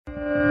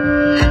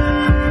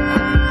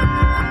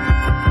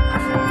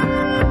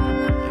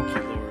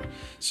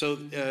So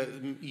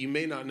you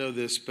may not know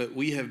this, but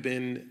we have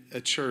been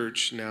a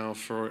church now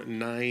for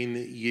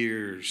 9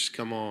 years.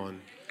 Come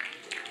on.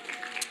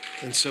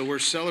 And so we're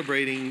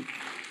celebrating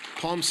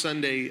Palm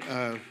Sunday.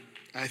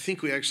 I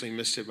think we actually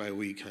missed it by a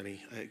week,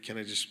 honey. Can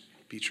I just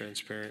be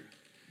transparent?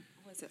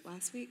 Was it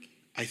last week?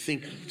 I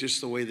think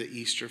just the way that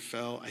Easter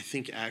fell, I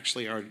think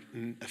actually our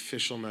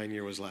official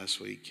 9-year was last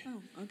week.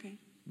 Oh, okay.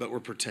 But we're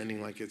pretending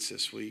like it's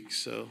this week.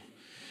 So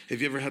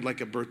have you ever had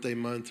like a birthday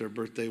month or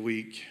birthday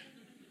week?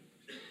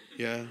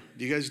 Yeah.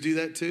 Do you guys do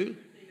that too?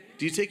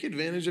 Do you take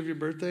advantage of your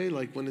birthday,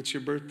 like when it's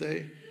your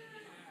birthday?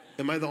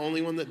 Am I the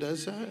only one that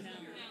does that?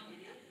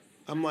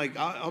 I'm like,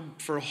 I'll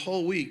for a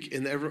whole week,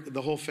 and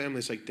the whole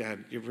family's like,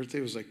 Dad, your birthday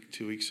was like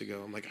 2 weeks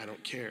ago. I'm like, I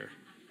don't care.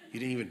 You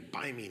didn't even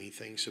buy me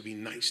anything, so be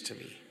nice to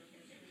me.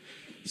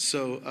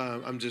 So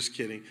I'm just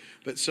kidding.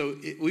 But so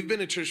we've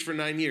been at church for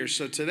 9 years.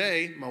 So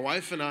today, my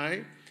wife and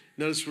I,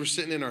 notice we're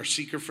sitting in our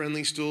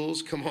seeker-friendly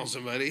stools. Come on,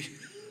 somebody.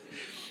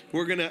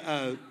 We're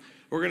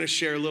gonna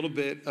share a little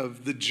bit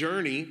of the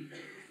journey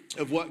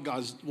of what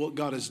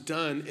God has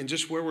done and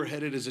just where we're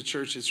headed as a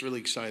church. It's really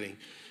exciting.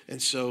 And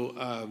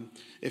so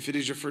if it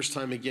is your first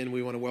time, again,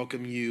 we want to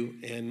welcome you,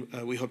 and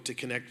we hope to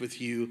connect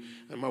with you.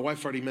 And my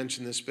wife already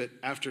mentioned this, but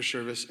after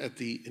service at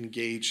the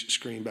Engage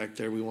screen back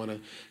there, we want to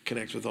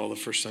connect with all the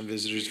first-time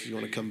visitors if you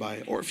want to come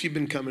by, or if you've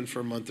been coming for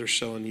a month or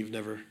so and you've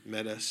never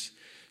met us.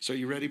 So are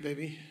you ready,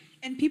 baby?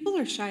 And people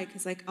are shy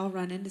because, like, I'll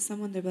run into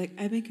someone. They'll be like,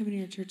 I've been coming to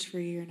your church for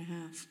 1.5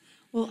 years.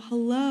 Well,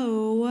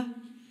 hello.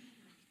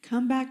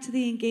 Come back to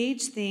the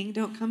Engage thing.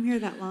 Don't come here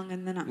that long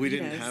and then not We meet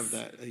didn't us. have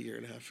that 1.5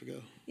 years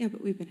ago. Yeah,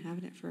 but we've been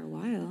having it for a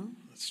while.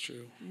 That's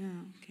true. Yeah,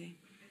 okay.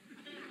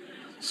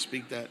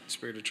 Speak that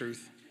spirit of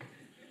truth.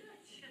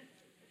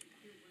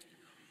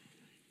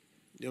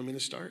 You want me to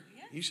start?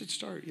 Yeah. You should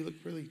start. You look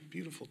really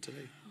beautiful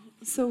today.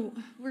 So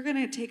we're going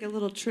to take a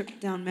little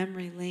trip down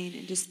memory lane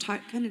and just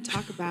talk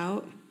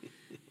about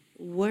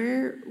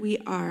where we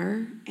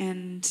are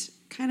and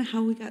kind of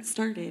how we got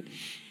started.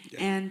 Yeah.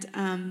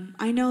 And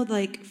I know,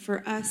 like,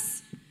 for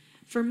us,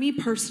 for me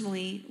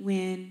personally,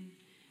 when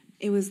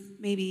it was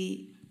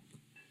maybe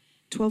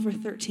 12 or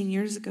 13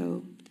 years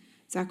ago,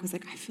 Zach was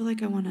like, I feel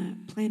like I want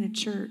to plant a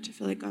church. I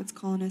feel like God's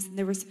calling us. And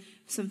there was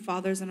some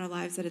fathers in our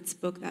lives that had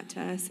spoke that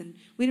to us. And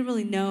we didn't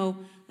really know,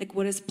 like,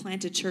 what does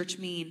plant a church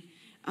mean?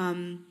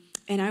 And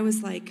I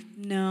was like,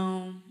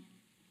 no,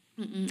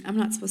 I'm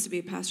not supposed to be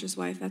a pastor's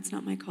wife. That's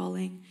not my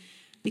calling.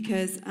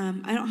 Because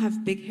I don't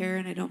have big hair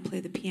and I don't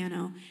play the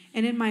piano.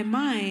 And in my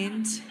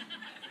mind,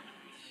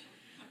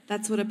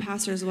 that's what a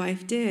pastor's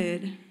wife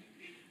did.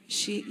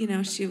 She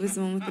was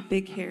the one with the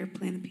big hair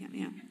playing the piano.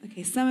 Yeah.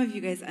 Okay, some of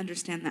you guys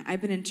understand that. I've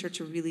been in church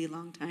a really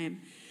long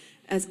time,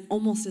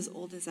 almost as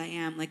old as I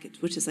am,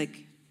 which is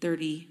like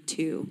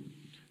 32.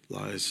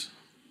 Lies.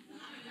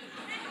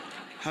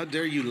 How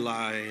dare you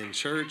lie in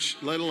church,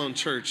 let alone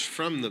church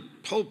from the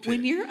pulpit?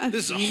 When you're a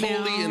This female, is a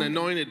holy and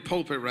anointed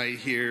pulpit right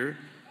here.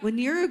 When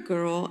you're a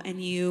girl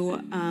and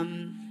you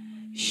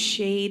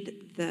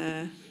shade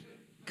the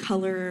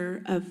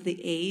color of the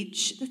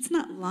age, that's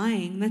not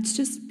lying. That's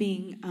just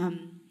being,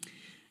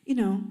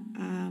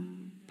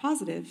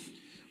 positive.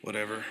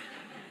 Whatever.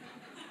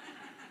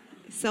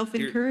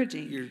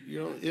 Self-encouraging.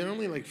 You're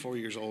only like 4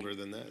 years older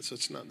than that, so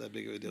it's not that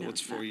big of a deal. No,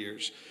 What's 4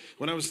 years?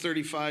 When I was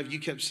 35, you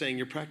kept saying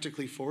you're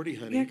practically 40,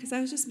 honey. Yeah, because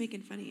I was just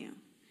making fun of you.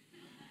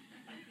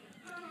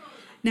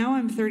 Now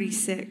I'm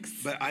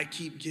 36. But I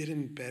keep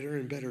getting better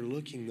and better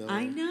looking, though.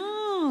 I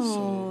know.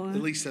 So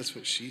at least that's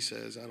what she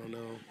says. I don't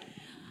know.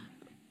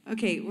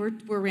 Okay,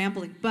 we're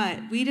rambling, but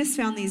we just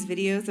found these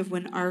videos of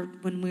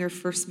when we were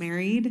first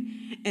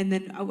married, and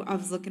then I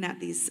was looking at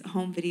these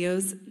home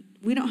videos.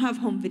 We don't have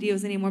home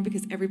videos anymore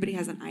because everybody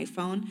has an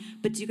iPhone.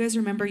 But do you guys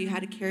remember you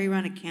had to carry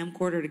around a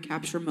camcorder to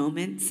capture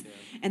moments? Yeah.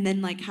 And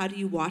then, like, how do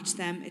you watch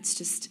them? It's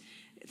just,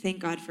 thank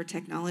God for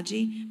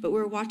technology. But we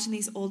were watching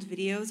these old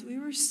videos. We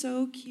were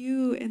so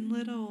cute and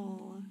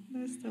little.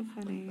 That was so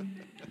funny.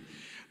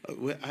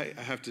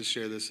 I have to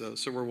share this, though.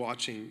 So we're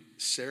watching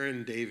Sarah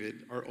and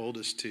David, our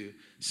oldest two.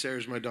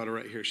 Sarah's my daughter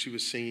right here. She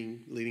was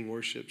singing, leading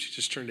worship. She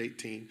just turned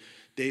 18.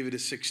 David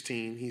is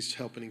 16. He's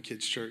helping in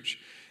kids' church.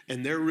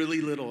 And they're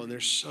really little, and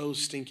they're so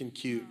stinking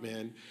cute,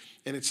 man.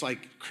 And it's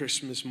like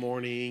Christmas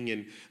morning,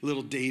 and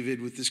little David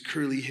with his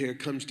curly hair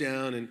comes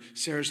down, and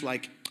Sarah's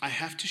like, I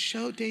have to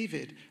show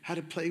David how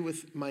to play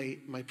with my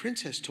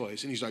princess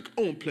toys. And he's like,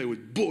 I want to play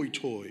with boy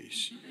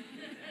toys.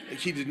 Like,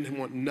 he didn't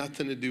want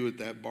nothing to do with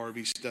that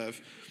Barbie stuff.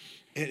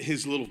 And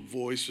his little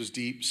voice was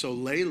deep. So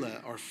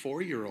Layla, our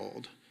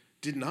 4-year-old,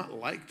 did not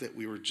like that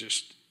we were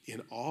just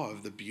in awe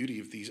of the beauty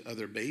of these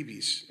other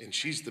babies. And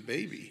she's the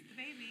baby.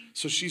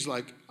 So she's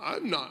like,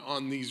 I'm not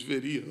on these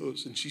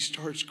videos. And she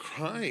starts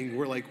crying.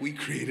 We're like, we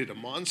created a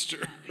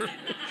monster.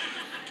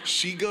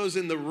 She goes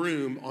in the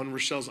room on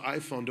Rochelle's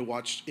iPhone to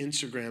watch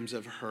Instagrams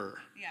of her.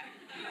 Yeah.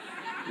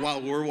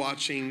 While we're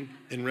watching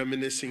and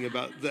reminiscing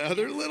about the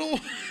other little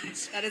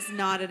ones. That is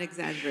not an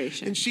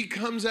exaggeration. And she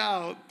comes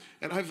out,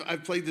 and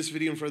I've played this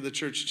video in front of the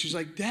church. She's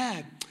like,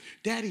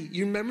 Daddy,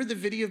 you remember the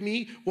video of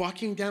me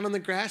walking down on the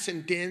grass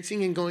and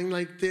dancing and going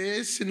like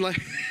this? And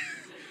like,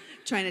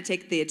 trying to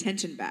take the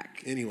attention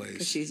back. Anyways.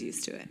 Because she's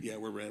used to it. Yeah,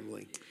 we're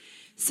rambling.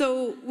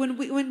 So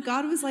when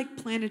God was like,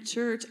 plant a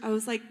church, I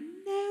was like,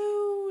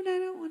 no, I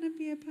don't want to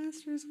be a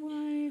pastor's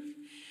wife.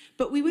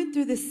 But we went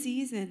through this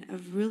season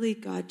of really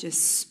God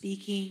just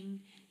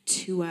speaking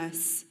to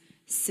us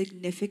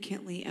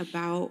significantly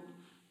about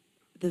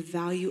the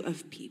value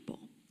of people.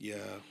 Yeah.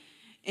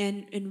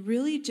 And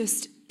really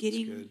just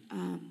getting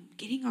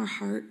our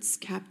hearts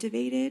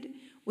captivated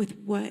with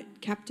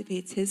what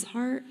captivates his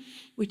heart,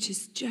 which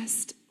is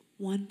just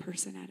one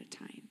person at a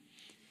time.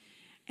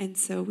 And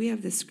so we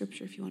have this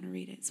scripture if you want to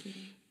read it,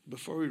 sweetie.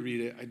 Before we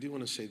read it, I do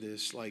want to say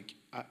this. Like,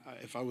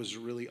 if I was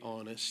really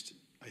honest,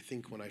 I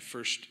think when I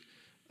first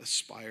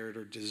aspired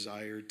or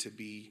desired to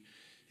be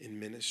in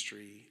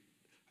ministry,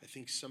 I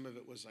think some of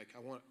it was like,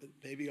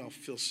 maybe I'll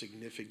feel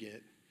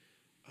significant,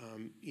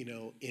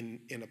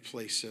 in a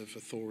place of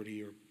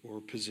authority or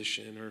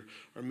position,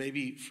 or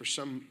maybe for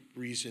some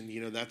reason,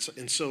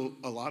 and so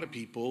a lot of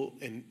people,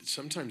 and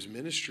sometimes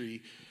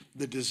ministry,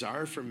 the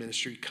desire for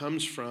ministry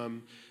comes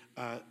from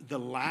the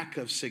lack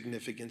of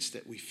significance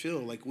that we feel.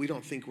 Like, we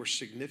don't think we're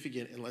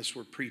significant unless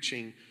we're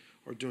preaching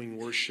or doing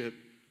worship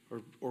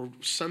or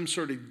some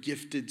sort of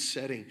gifted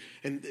setting.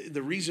 And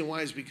the reason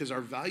why is because our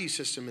value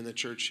system in the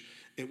church,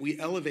 we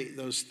elevate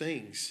those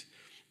things.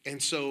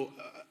 And so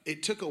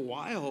it took a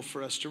while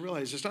for us to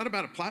realize it's not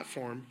about a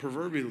platform,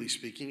 proverbially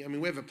speaking. I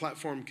mean, we have a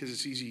platform because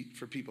it's easy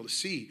for people to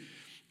see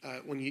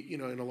when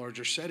in a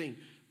larger setting.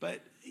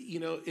 But,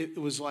 it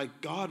was like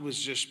God was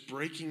just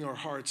breaking our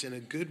hearts in a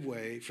good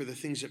way for the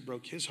things that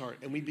broke his heart.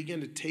 And we began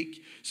to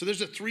so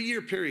there's a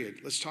 3-year period.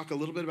 Let's talk a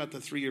little bit about the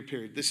 3-year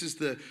period. This is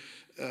the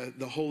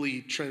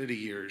Holy Trinity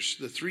years,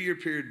 the 3-year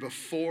period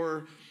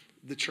before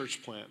the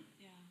church plant.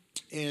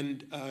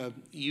 And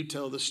you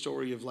tell the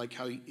story of like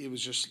how it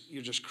was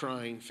you're just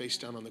crying face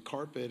down on the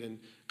carpet, and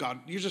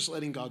you're just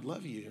letting God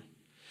love you.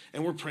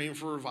 And we're praying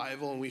for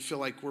revival, and we feel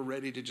like we're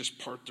ready to just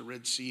part the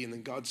Red Sea. And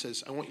then God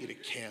says, I want you to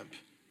camp.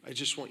 I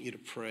just want you to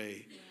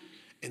pray.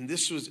 Yeah. And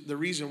this was the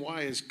reason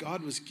why is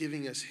God was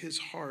giving us his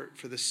heart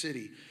for the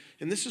city.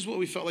 And this is what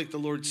we felt like the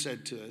Lord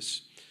said to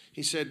us.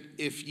 He said,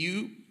 if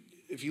you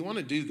want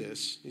to do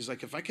this, he's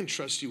like, if I can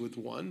trust you with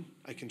one,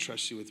 I can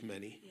trust you with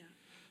many. Yeah.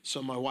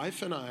 So my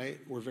wife and I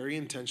were very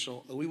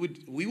intentional.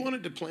 We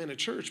wanted to plant a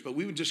church, but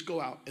we would just go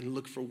out and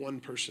look for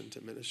one person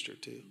to minister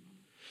to.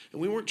 And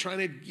we weren't trying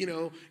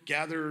to,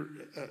 gather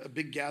a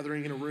big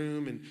gathering in a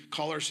room and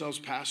call ourselves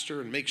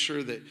pastor and make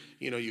sure that,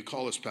 you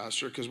call us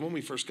pastor. Because when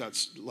we first got,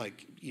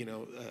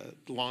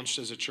 launched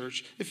as a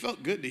church, it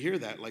felt good to hear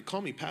that. Like, call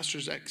me Pastor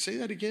Zach. Say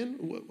that again.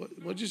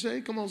 What'd you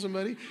say? Come on,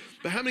 somebody.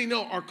 But how many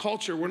know our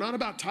culture, we're not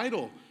about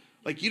title.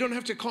 Like, you don't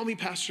have to call me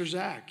Pastor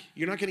Zach.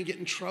 You're not going to get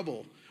in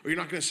trouble. Or you're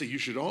not going to say, you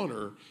should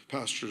honor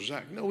Pastor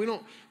Zach. No, we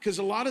don't. Because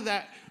a lot of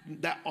that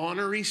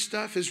honorary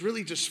stuff is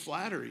really just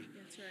flattery.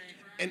 That's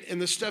right.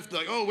 And the stuff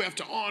like, we have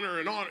to honor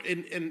and honor.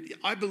 And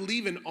I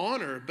believe in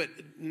honor, but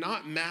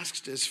not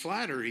masked as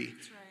flattery.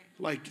 That's right.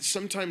 Like,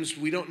 sometimes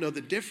we don't know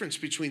the difference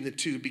between the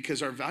two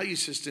because our value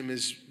system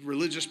is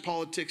religious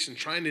politics and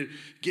trying to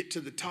get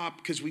to the top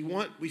because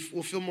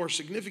we'll feel more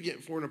significant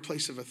if we're in a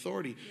place of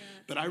authority. Yeah.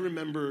 But I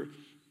remember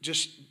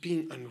just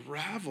being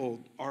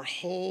unraveled, our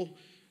whole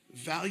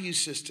value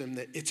system,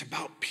 that it's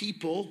about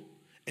people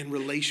and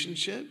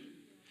relationship.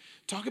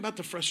 Talk about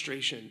the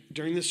frustration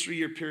during this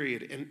 3-year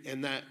period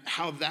and that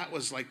how that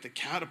was like the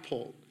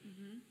catapult,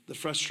 the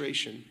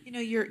frustration.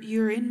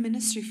 You're in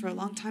ministry for a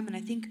long time, and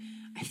I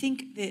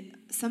think that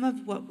some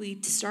of what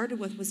we started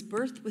with was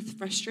birthed with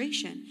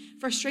frustration.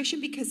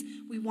 Frustration because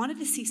we wanted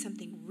to see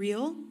something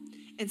real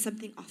and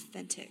something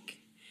authentic.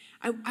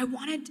 I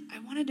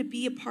wanted to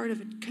be a part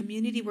of a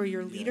community where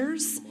your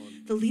leaders,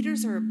 the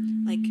leaders are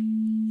like,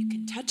 you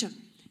can touch them,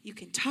 you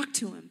can talk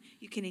to them,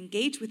 you can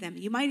engage with them,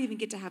 you might even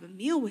get to have a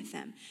meal with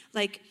them.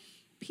 Like,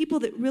 people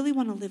that really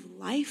want to live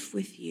life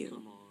with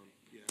you.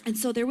 And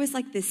so there was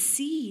like this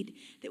seed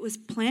that was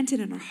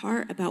planted in our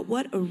heart about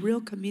what a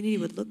real community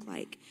would look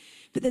like.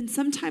 But then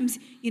sometimes,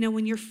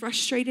 when you're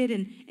frustrated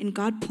and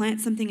God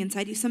plants something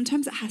inside you,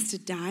 sometimes it has to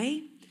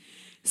die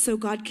so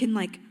God can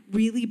like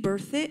really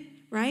birth it,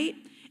 right?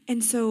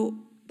 And so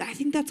I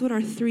think that's what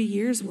our 3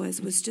 years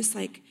was just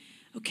like,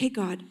 okay,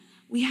 God,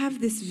 we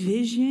have this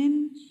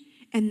vision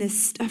and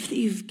this stuff that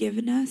you've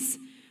given us,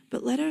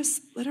 but let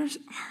our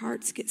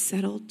hearts get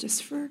settled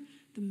just for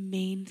the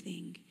main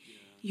thing,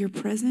 your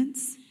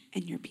presence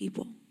and your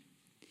people.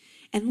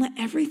 And let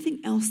everything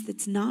else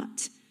that's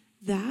not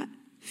that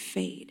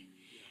fade.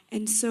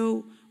 And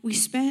so we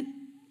spent,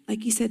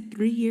 like you said,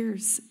 3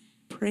 years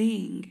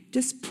praying,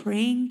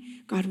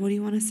 God, what do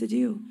you want us to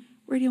do?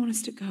 Where do you want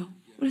us to go?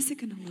 What is it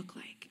going to look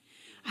like?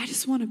 I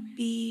just want to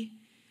be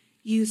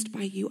used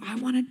by you. I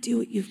want to do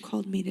what you've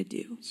called me to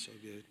do. So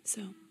good.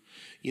 So,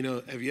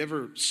 have you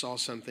ever saw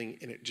something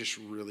and it just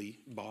really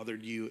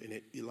bothered you and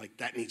it like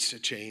that needs to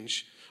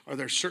change? Are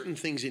there certain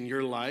things in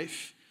your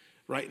life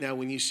right now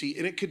when you see,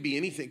 and it could be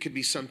anything. It could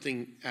be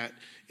something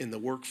in the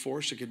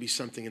workforce. It could be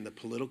something in the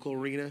political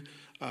arena.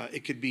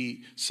 It could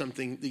be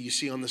something that you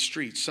see on the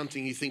streets,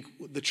 something you think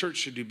the church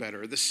should do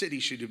better, or the city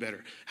should do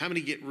better. How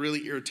many get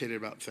really irritated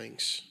about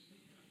things?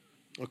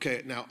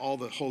 Okay, now all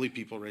the holy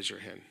people raise your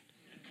hand.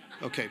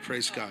 Okay,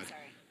 praise God.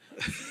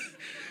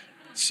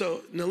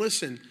 So now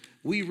listen,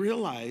 we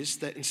realize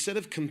that instead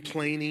of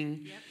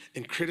complaining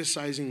and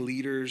criticizing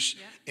leaders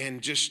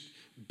and just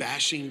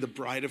bashing the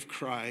bride of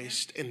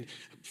Christ and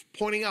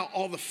pointing out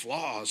all the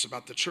flaws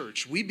about the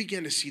church, we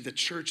began to see the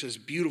church as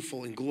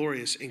beautiful and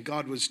glorious, and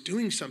God was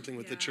doing something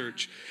with the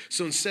church.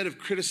 So instead of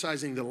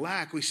criticizing the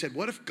lack, we said,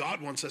 what if God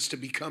wants us to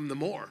become the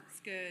more? That's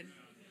good.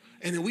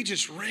 And then we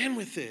just ran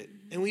with it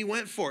and we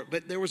went for it.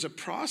 But there was a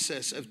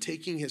process of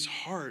taking his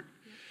heart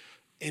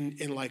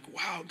and like,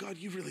 wow, God,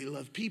 you really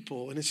love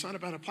people. And it's not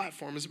about a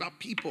platform, it's about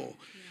people.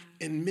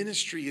 Yeah. And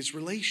ministry is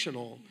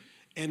relational.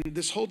 And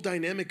this whole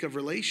dynamic of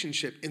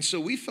relationship. And so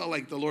we felt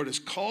like the Lord has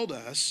called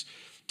us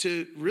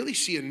to really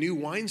see a new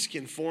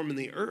wineskin form in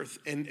the earth.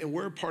 And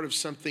we're a part of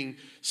something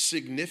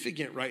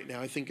significant right now,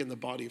 I think, in the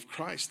body of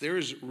Christ. There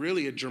is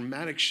really a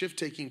dramatic shift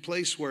taking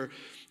place where,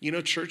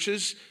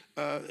 churches,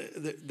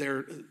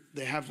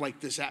 they have like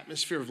this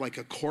atmosphere of like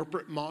a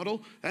corporate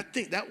model.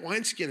 That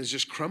wineskin is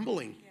just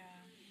crumbling. Yeah.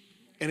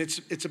 And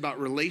it's about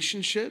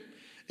relationship.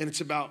 And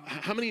it's about,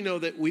 how many know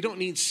that we don't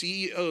need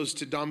CEOs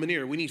to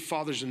domineer? We need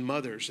fathers and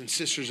mothers and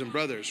sisters and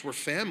brothers. We're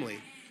family.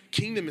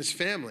 Kingdom is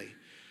family.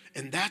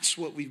 And that's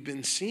what we've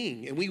been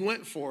seeing. And we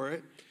went for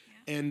it.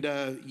 And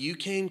you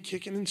came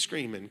kicking and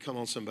screaming. Come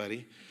on,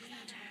 somebody.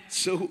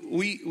 So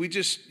we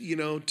just,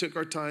 took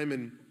our time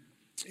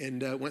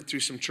and went through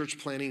some church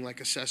planning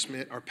like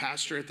assessment. Our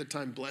pastor at the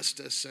time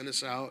blessed us, sent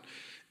us out.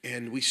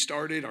 And we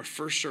started our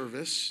first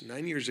service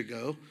 9 years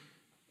ago,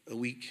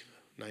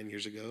 9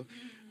 years ago,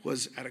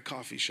 was at a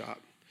coffee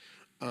shop.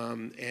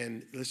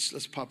 And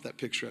let's pop that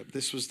picture up.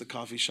 This was the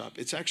coffee shop.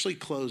 It's actually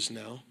closed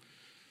now.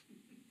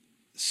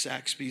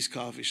 Saxby's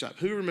Coffee Shop.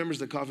 Who remembers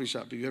the coffee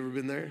shop? Have you ever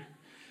been there?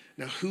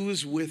 Now, who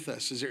is with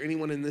us? Is there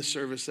anyone in this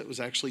service that was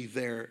actually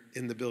there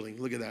in the building?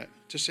 Look at that.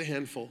 Just a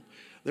handful.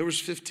 There was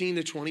 15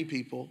 to 20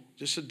 people,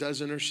 just a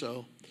dozen or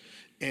so.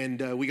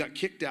 And we got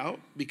kicked out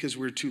because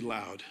we were too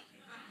loud.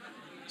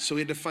 So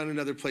we had to find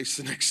another place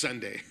the next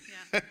Sunday.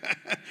 Yeah.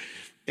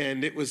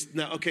 And it was,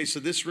 so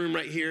this room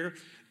right here,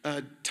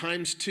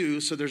 times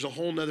two, so there's a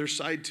whole nother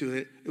side to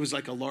it. It was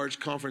like a large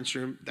conference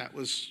room. That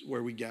was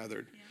where we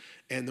gathered.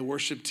 Yeah. And the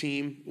worship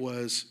team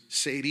was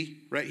Sadie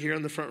right here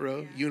on the front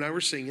row. Yeah. You and I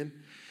were singing.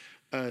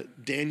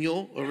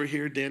 Daniel over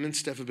here, Dan and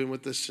Steph have been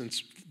with us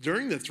since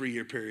during the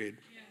 3-year period.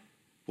 Yeah.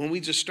 When we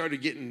just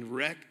started getting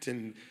wrecked,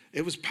 and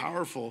it was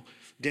powerful.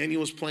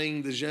 Daniel was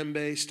playing the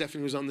djembe.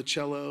 Stephanie was on the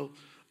cello.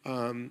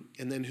 And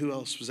then who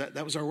else was that?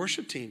 That was our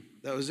worship team.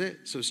 That was it.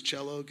 So it's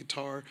cello,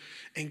 guitar.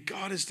 And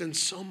God has done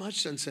so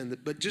much since then.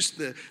 But just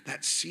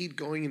that seed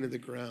going into the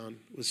ground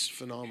was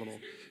phenomenal.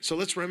 So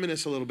let's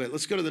reminisce a little bit.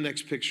 Let's go to the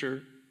next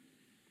picture.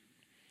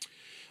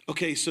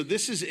 Okay, so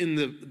this is in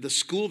the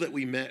school that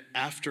we met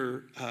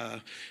after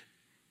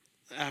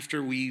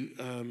we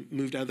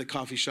moved out of the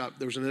coffee shop.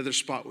 There was another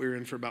spot we were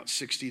in for about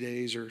 60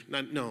 days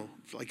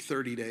like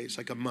 30 days,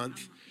 like a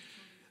month.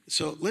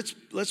 So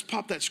let's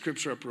pop that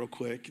scripture up real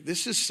quick.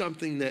 This is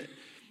something that,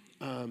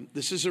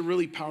 this is a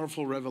really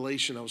powerful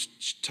revelation. I was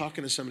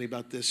talking to somebody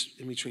about this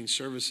in between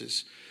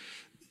services.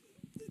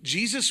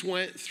 Jesus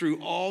went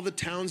through all the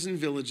towns and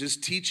villages,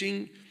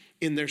 teaching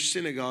in their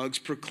synagogues,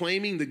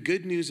 proclaiming the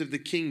good news of the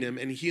kingdom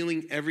and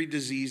healing every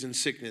disease and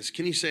sickness.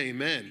 Can you say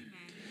amen? Amen.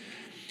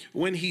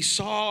 When he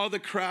saw the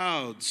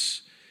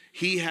crowds,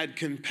 he had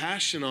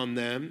compassion on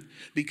them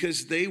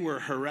because they were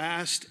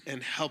harassed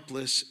and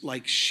helpless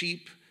like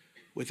sheep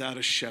without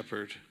a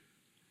shepherd.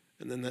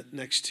 And then the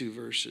next two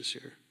verses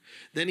here.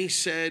 Then he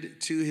said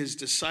to his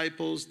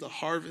disciples, the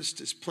harvest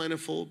is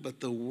plentiful,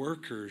 but the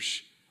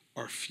workers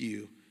are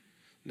few.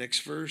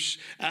 Next verse.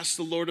 Ask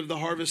the Lord of the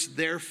harvest,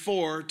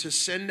 therefore, to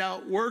send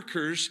out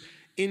workers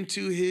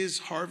into his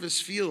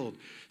harvest field.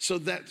 So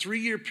that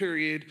 3-year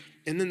period,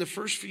 and then the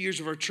first few years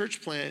of our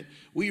church plant,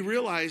 we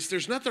realized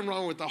there's nothing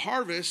wrong with the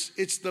harvest.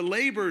 It's the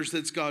laborers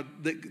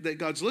that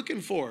God's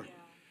looking for. Yeah.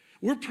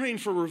 We're praying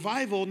for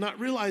revival, not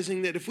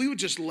realizing that if we would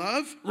just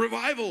love,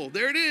 revival,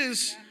 there it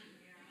is.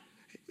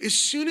 Yeah. As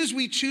soon as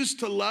we choose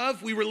to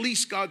love, we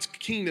release God's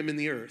kingdom in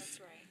the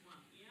earth.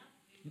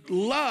 Right.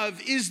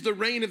 Love is the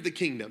reign of the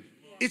kingdom.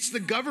 Yeah. It's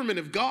the government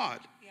of God.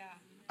 Yeah.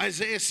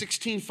 Isaiah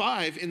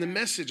 16:5 in the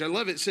Message, I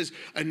love it. It says,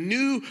 a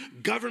new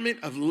government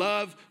of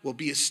love will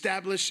be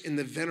established in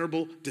the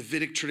venerable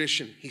Davidic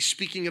tradition. He's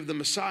speaking of the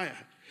Messiah.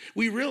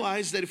 We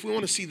realize that if we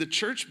want to see the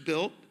church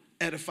built,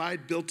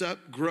 edified, built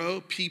up,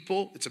 grow,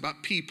 people. It's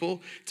about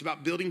people. It's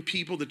about building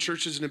people. The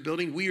church isn't a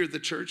building. We are the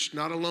church,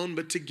 not alone,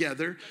 but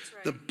together.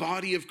 Right. The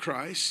body of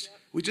Christ. Yep.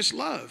 We just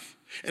love.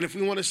 And if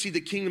we want to see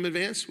the kingdom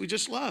advance, we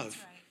just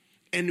love.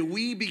 Right. And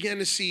we began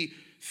to see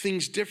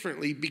things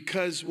differently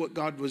because what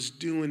God was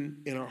doing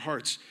in our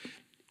hearts.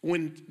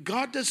 When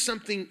God does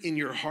something in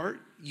your heart,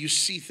 you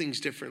see things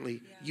differently.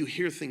 Yeah. You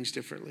hear things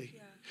differently.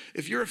 Yeah.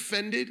 If you're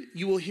offended,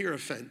 you will hear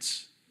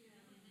offense.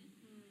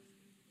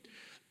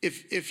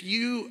 If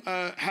you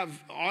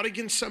have aught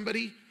against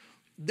somebody,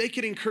 they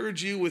could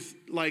encourage you with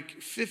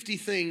like 50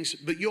 things,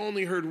 but you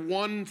only heard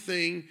one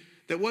thing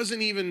that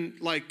wasn't even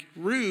like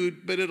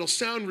rude, but it'll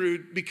sound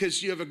rude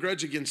because you have a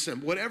grudge against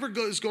them. Whatever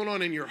is going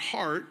on in your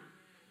heart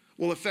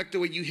will affect the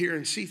way you hear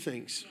and see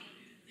things.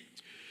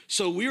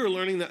 So we were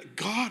learning that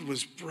God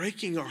was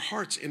breaking our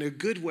hearts in a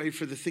good way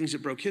for the things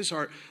that broke his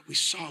heart. We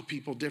saw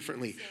people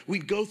differently.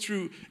 We'd go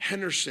through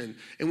Henderson,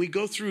 and we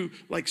go through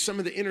like some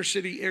of the inner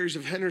city areas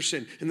of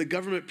Henderson and the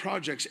government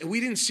projects, and we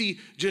didn't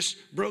see just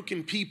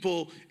broken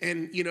people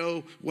and, you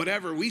know,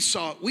 whatever. We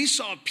saw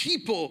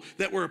people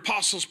that were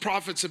apostles,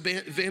 prophets,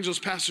 evangelists,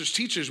 pastors,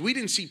 teachers. We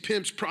didn't see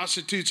pimps,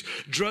 prostitutes,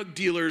 drug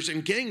dealers,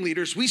 and gang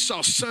leaders. We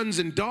saw sons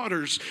and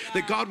daughters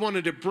that God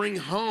wanted to bring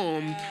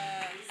home.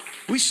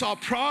 We saw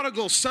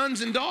prodigal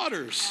sons and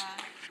daughters.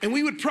 And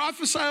we would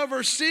prophesy over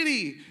our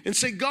city and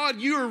say, God,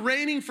 you are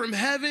raining from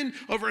heaven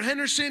over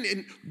Henderson,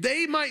 and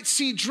they might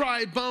see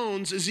dry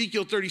bones,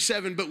 Ezekiel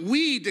 37, but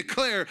we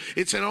declare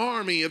it's an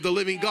army of the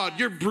living God.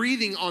 You're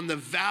breathing on the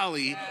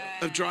valley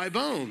of dry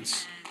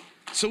bones.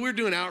 So we're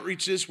doing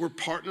outreaches. We're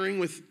partnering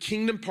with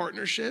Kingdom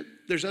Partnership.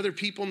 There's other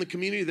people in the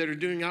community that are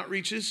doing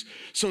outreaches.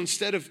 So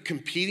instead of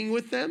competing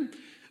with them,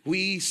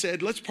 we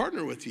said, let's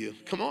partner with you.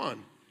 Come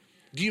on.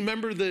 Do you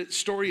remember the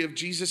story of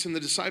Jesus and the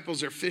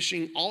disciples? They're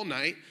fishing all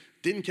night,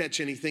 didn't catch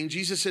anything.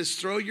 Jesus says,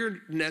 throw your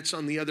nets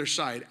on the other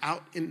side.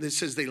 Out, and it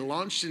says they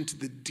launched into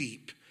the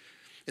deep.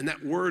 And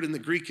that word in the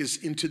Greek is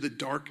into the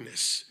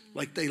darkness.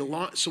 Like they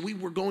launched, so we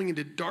were going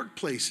into dark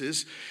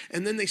places.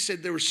 And then they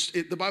said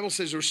the Bible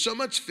says there was so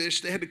much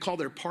fish, they had to call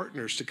their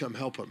partners to come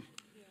help them.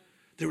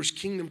 There was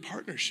Kingdom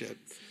Partnership.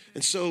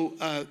 And so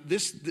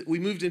we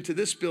moved into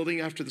this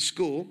building after the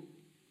school.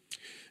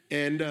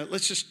 And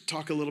let's just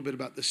talk a little bit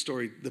about this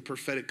story, the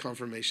prophetic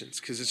confirmations,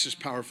 because it's just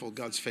powerful,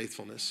 God's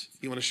faithfulness.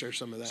 You want to share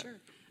some of that? Sure.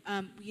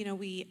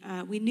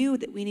 We knew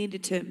that we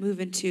needed to move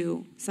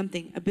into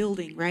a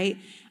building, right?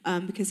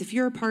 Because if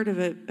you're a part of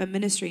a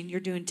ministry and you're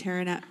doing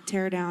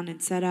tear down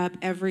and set up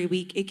every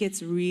week, it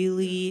gets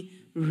really,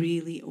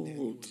 really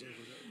old.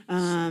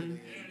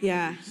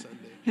 Yeah.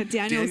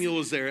 Daniel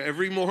was there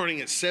every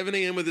morning at 7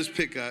 a.m. with his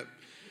pickup.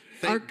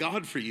 Thank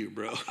God for you,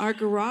 bro. Our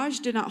garage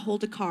did not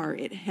hold a car.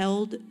 It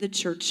held the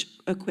church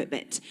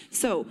equipment.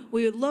 So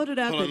we would load it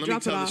up and drop it off.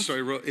 Let me tell the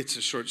story. It's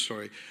a short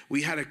story.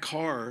 We had a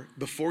car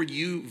before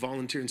you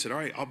volunteered and said, all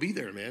right, I'll be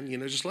there, man. You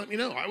know, just let me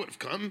know. I would have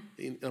come.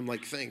 And I'm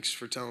like, thanks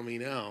for telling me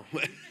now.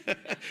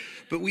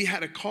 But we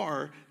had a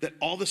car that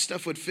all the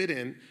stuff would fit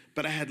in.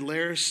 But I had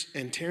Laris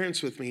and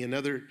Terrence with me,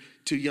 another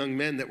two young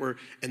men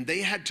and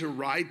they had to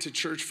ride to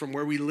church from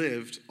where we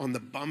lived on the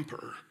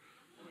bumper.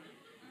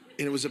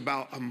 And it was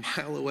about a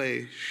mile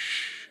away.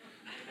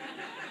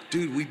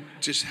 Dude, we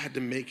just had to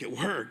make it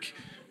work.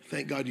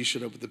 Thank God you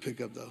showed up with the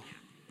pickup, though.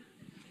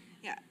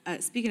 Yeah.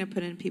 Speaking of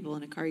putting people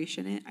in a car you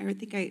shouldn't, I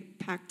think I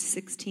packed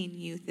 16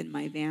 youth in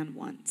my van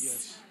once.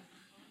 Yes.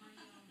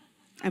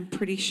 I'm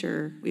pretty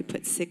sure we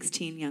put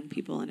 16 young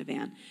people in a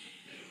van.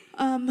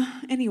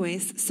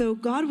 Anyways, so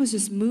God was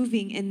just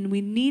moving, and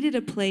we needed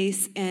a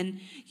place, and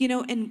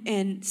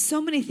and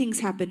so many things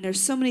happened. There's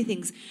so many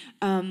things.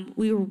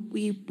 We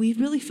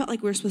really felt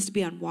like we were supposed to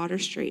be on Water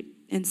Street,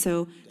 and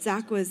so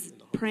Zach was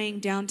praying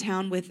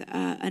downtown with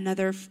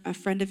a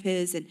friend of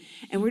his, and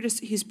he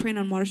was praying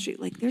on Water Street,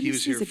 like there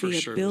just needs to be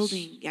a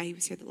building. Yeah, he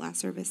was here the last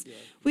service. Yeah.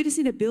 We just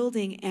need a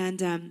building,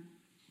 and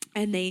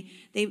they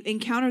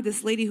encountered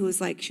this lady who was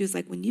like,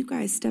 when you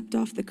guys stepped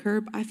off the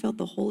curb, I felt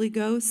the Holy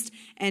Ghost.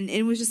 And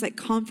it was just like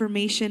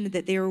confirmation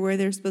that they were where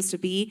they're supposed to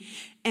be.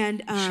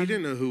 And she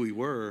didn't know who we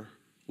were.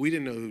 We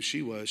didn't know who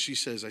she was. She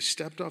says, I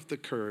stepped off the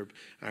curb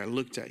and I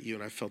looked at you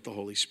and I felt the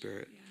Holy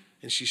Spirit. Yeah.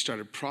 And she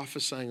started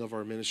prophesying of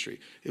our ministry.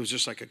 It was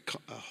just like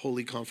a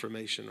holy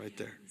confirmation right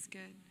there. That's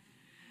good.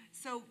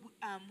 So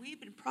we've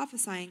been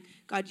prophesying,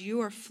 God, you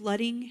are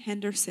flooding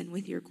Henderson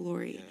with your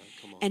glory,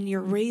 and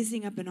you're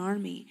raising up an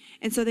army.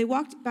 And so they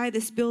walked by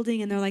this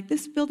building, and they're like,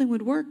 this building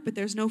would work, but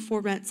there's no for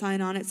rent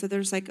sign on it. So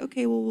they're just like,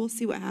 okay, well, we'll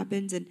see what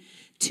happens. And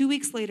 2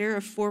 weeks later,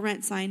 a for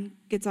rent sign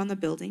gets on the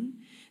building.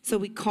 So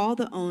we call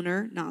the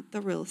owner, not the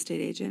real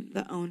estate agent,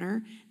 the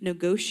owner,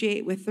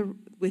 negotiate with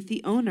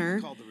the owner.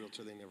 We called the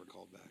realtor, they never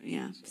called back.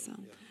 Yeah, so.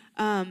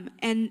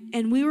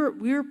 And we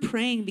were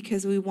praying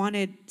because we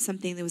wanted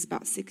something that was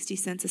about 60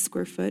 cents a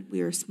square foot.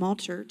 We were a small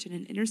church in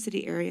an inner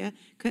city area,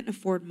 couldn't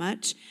afford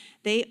much.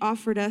 They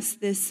offered us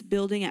this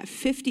building at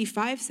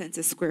 55 cents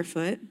a square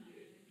foot.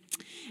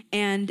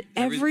 And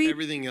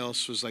everything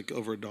else was like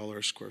over $1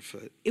 a square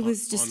foot. It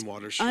was just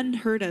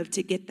unheard of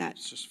to get that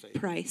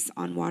price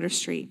on Water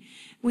Street.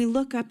 When we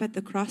look up at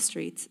the cross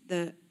streets,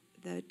 the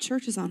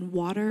church is on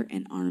Water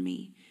and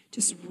Army.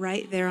 Just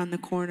right there on the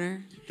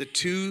corner. The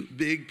two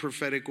big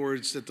prophetic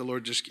words that the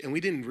Lord and we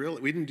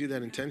didn't do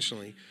that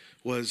intentionally,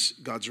 was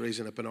God's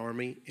raising up an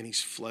army and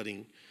he's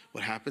flooding.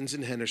 What happens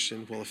in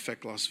Henderson will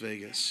affect Las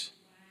Vegas.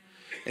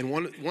 And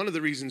one of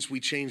the reasons we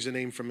changed the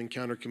name from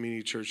Encounter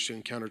Community Church to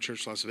Encounter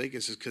Church Las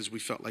Vegas is because we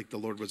felt like the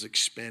Lord was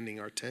expanding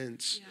our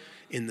tents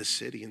in the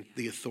city and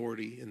the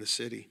authority in the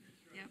city.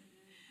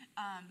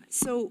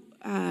 So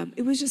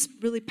it was just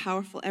really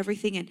powerful,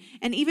 everything.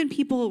 And even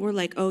people were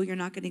like, oh, you're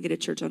not going to get a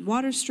church on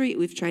Water Street.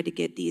 We've tried to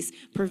get these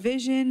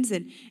provisions.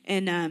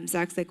 And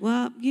Zach's like,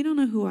 well, you don't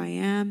know who I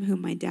am, who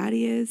my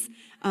daddy is.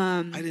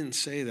 I didn't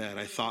say that.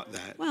 I thought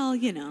that. Well,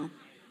 you know.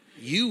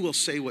 You will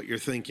say what you're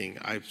thinking.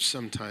 I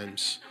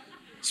sometimes,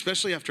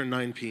 especially after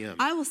 9 p.m.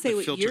 I will say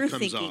what you're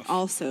thinking off.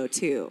 Also,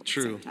 too.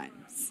 True.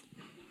 Sometimes.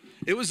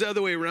 It was the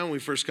other way around when we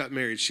first got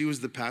married. She was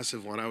the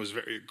passive one. I was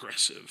very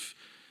aggressive.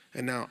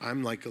 And now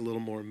I'm like a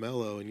little more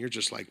mellow, and you're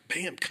just like,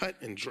 bam, cut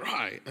and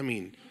dry. I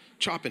mean,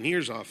 chopping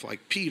ears off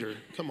like Peter.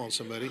 Come on,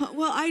 somebody.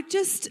 Well, I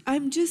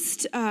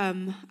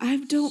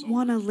don't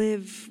want to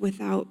live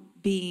without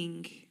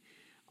being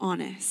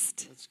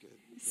honest. That's good.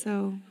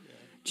 So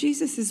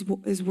Jesus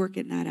is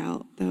working that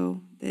out,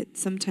 though, that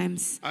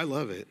sometimes I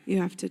love it.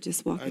 You have to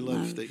just walk in love. I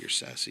love that you're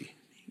sassy.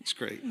 It's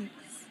great. Thanks.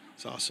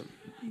 It's awesome.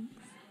 Thanks.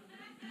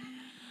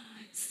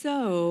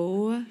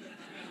 So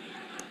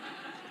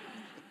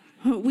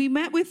we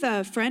met with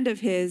a friend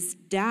of his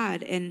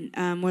dad,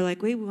 and we're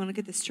like, wait, we want to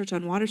get this church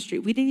on Water Street.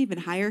 We didn't even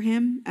hire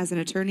him as an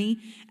attorney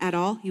at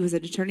all. He was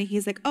an attorney.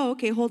 He's like, oh,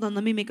 okay, hold on,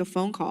 let me make a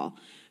phone call.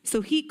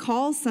 So he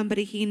calls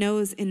somebody he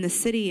knows in the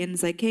city and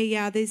is like, hey,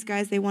 yeah, these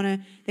guys, they want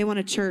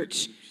a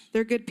church.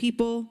 They're good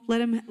people.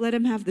 Let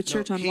him have the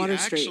church on Water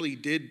Street. He actually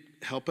did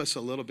help us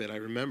a little bit. I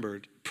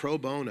remembered pro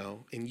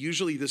bono, and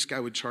usually this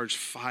guy would charge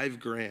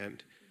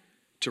 $5,000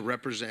 to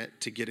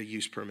represent, to get a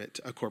use permit,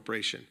 a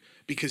corporation,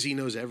 because he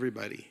knows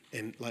everybody.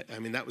 And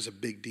that was a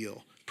big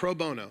deal. Pro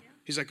bono.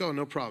 He's like, oh,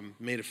 no problem.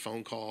 Made a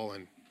phone call,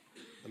 and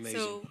amazing.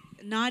 So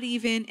not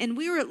even, and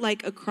we were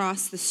like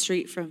across the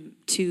street from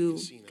two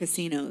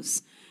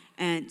casinos.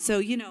 And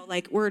so,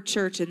 we're a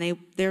church and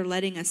they're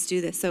letting us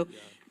do this. So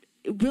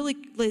really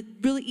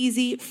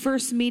easy.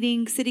 First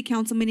meeting, city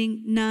council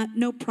meeting,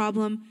 no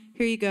problem.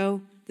 Here you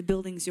go. The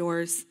building's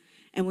yours.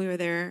 And we were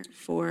there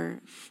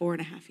for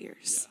 4.5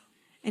 years. Yeah.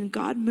 And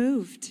God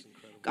moved.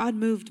 God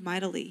moved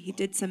mightily. He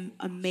did some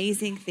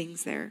amazing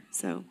things there.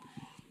 So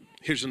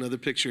here's another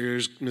picture.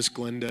 Here's Miss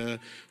Glenda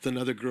with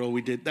another girl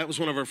we did. That was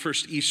one of our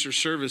first Easter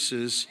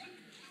services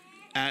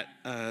at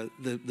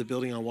the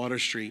building on Water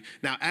Street.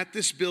 Now, at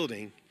this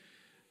building,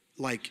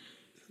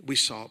 we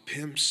saw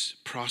pimps,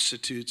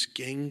 prostitutes,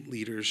 gang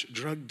leaders,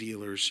 drug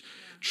dealers,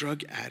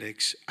 drug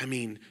addicts.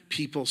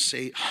 People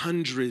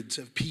hundreds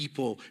of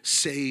people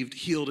saved,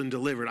 healed, and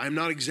delivered. I'm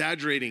not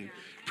exaggerating.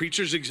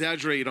 Preachers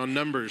exaggerate on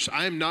numbers.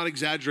 I am not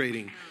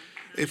exaggerating.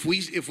 If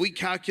we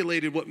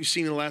calculated what we've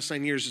seen in the last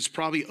 9 years, it's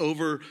probably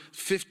over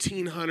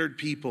 1,500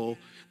 people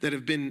that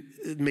have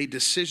made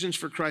decisions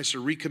for Christ or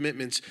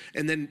recommitments.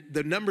 And then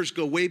the numbers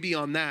go way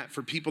beyond that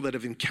for people that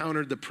have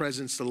encountered the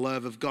presence, the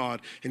love of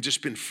God, and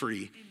just been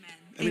free.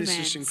 Amen. It's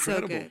just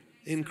incredible. So good.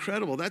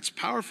 Incredible. That's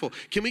powerful.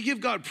 Can we give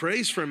God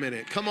praise for a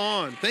minute? Come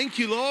on. Thank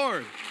you,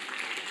 Lord.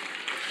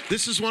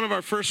 This is one of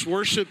our first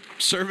worship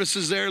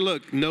services there.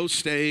 Look, no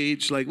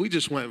stage. We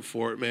just went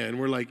for it, man.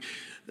 We're like,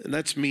 and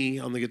that's me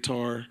on the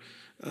guitar.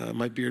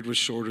 My beard was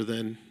shorter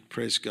then.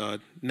 Praise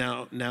God.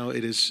 Now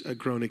it has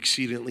grown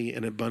exceedingly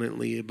and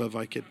abundantly above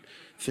I could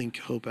think,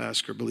 hope,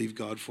 ask, or believe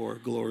God for.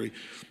 Glory.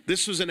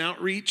 This was an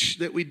outreach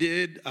that we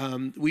did.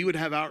 We would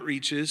have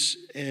outreaches,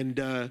 and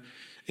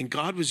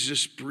God was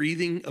just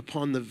breathing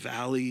upon the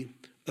valley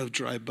of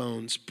dry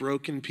bones,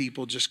 broken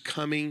people just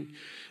coming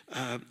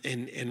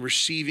and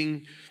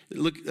receiving.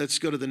 Look, let's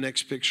go to the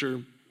next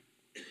picture.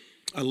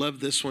 I love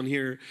this one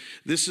here.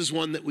 This is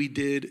one that we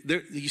did.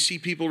 You see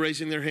people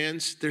raising their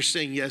hands? They're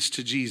saying yes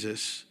to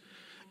Jesus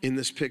in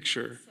this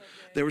picture.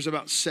 There was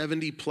about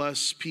 70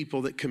 plus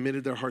people that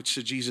committed their hearts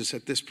to Jesus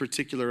at this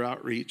particular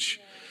outreach.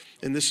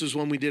 And this is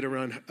one we did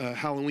around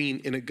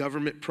Halloween in a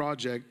government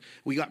project.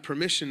 We got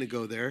permission to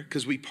go there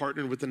because we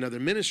partnered with another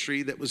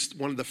ministry that was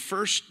one of the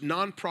first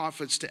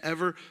nonprofits to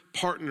ever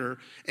partner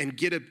and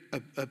get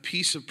a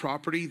piece of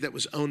property that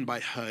was owned by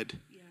HUD.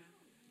 Yeah.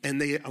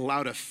 And they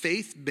allowed a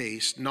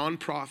faith-based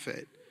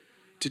nonprofit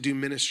to do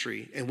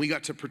ministry. And we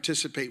got to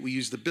participate. We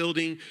used the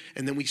building,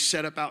 and then we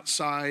set up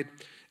outside,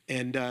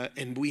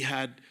 and we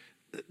had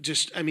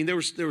there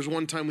was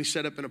one time we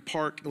set up in a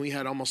park and we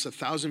had almost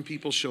 1,000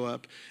 people show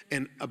up,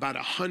 and about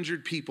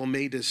 100 people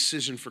made a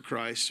decision for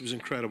Christ. It was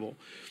incredible.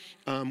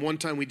 One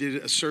time we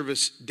did a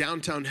service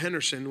downtown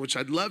Henderson, which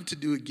I'd love to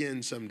do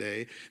again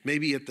someday,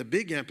 maybe at the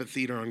big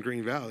amphitheater on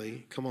Green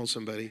Valley. Come on,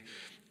 somebody.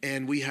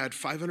 And we had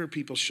 500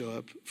 people show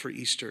up for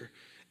Easter,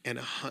 and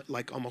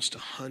almost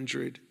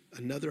 100.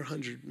 Another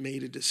 100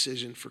 made a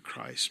decision for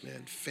Christ,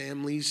 man.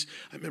 Families,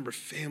 I remember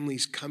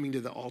families coming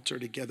to the altar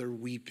together,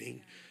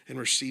 weeping and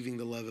receiving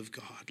the love of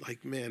God.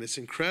 Man, it's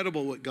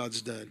incredible what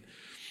God's done.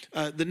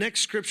 The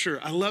next scripture,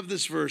 I love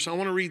this verse. I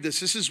want to read this.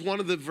 This is one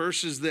of the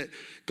verses that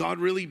God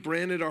really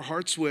branded our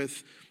hearts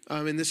with.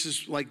 And this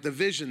is like the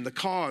vision, the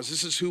cause.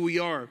 This is who we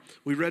are.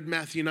 We read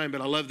Matthew 9, but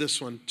I love this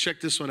one.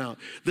 Check this one out.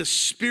 The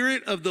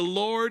Spirit of the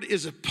Lord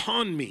is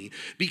upon me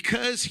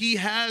because he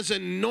has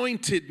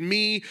anointed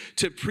me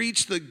to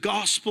preach the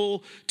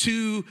gospel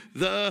to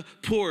the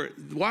poor.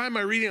 Why am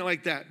I reading it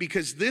like that?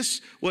 Because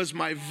this was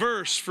my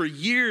verse for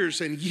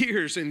years and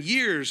years and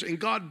years. And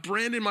God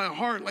branded my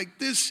heart like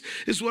this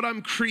is what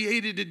I'm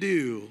created to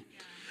do.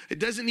 It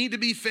doesn't need to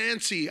be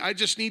fancy. I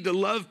just need to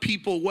love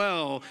people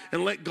well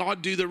and let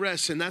God do the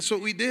rest. And that's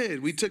what we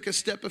did. We took a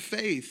step of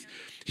faith.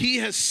 He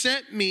has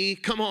sent me,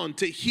 come on,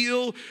 to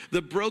heal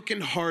the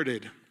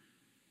brokenhearted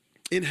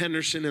in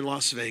Henderson and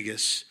Las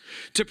Vegas,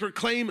 to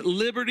proclaim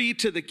liberty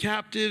to the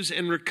captives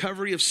and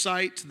recovery of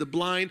sight to the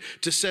blind,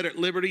 to set at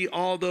liberty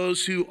all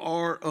those who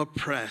are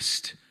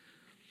oppressed,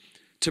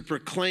 to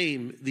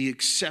proclaim the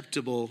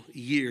acceptable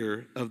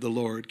year of the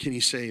Lord. Can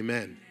you say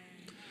amen?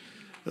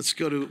 Let's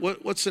go to,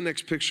 what's the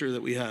next picture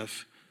that we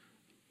have?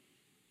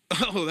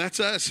 Oh,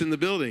 that's us in the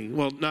building.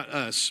 Well, not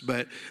us,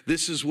 but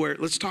this is where,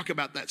 let's talk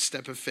about that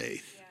step of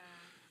faith. Yeah.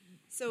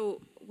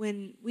 So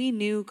when we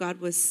knew God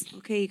was,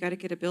 okay, you got to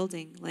get a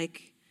building,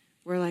 like,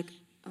 we're like,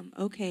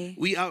 okay.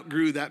 We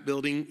outgrew that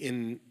building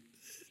in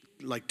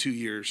like 2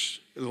 years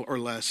or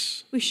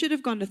less. We should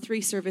have gone to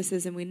 3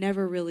 services and we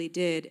never really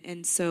did.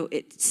 And so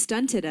it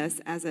stunted us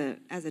as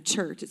a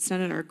church. It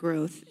stunted our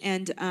growth.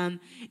 And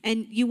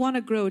you want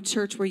to grow a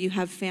church where you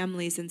have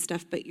families and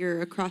stuff, but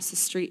you're across the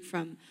street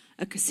from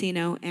a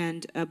casino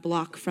and a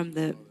block from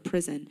the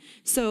prison.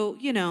 So,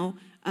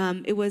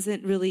 it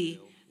wasn't really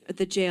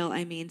the jail,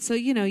 I mean. So,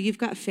 you've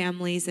got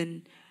families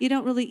and you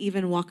don't really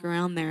even walk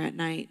around there at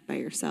night by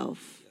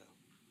yourself.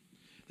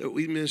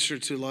 We minister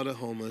to a lot of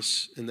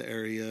homeless in the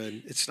area,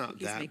 and it's not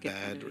that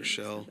bad,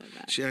 Rochelle.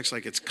 She acts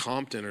like it's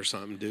Compton or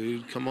something,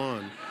 dude. Come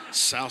on.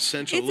 South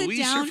Central. Luis,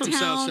 you're from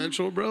South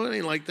Central, bro. It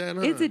ain't like that,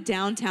 huh? It's a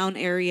downtown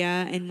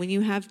area, and when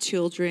you have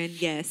children,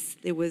 yes,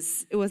 it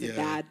wasn't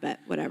bad, but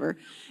whatever.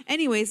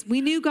 Anyways,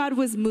 we knew God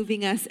was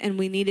moving us, and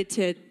we needed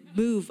to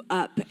move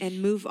up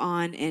and move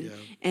on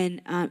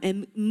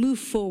and move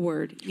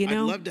forward, I'd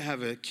love to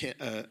have a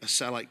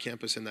satellite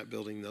campus in that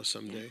building, though,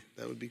 someday.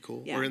 That would be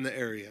cool. Yeah. Or in the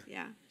area.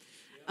 Yeah.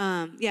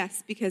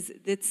 Yes, because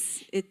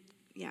it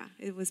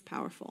was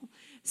powerful.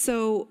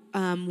 So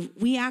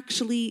we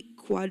actually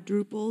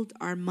quadrupled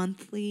our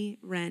monthly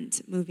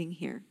rent moving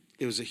here.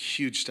 It was a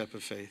huge step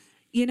of faith.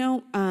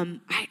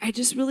 I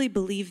just really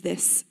believe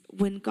this.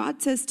 When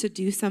God says to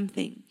do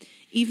something,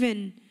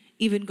 even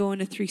going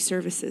to 3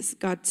 services,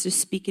 God's just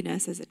speaking to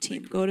us as a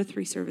team. Go to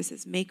 3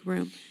 services, make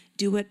room,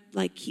 do it,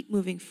 keep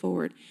moving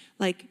forward.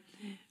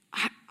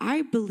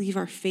 I believe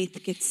our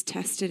faith gets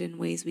tested in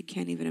ways we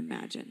can't even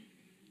imagine.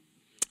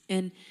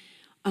 And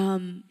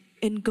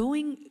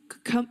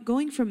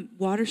going from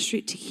Water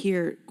Street to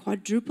here,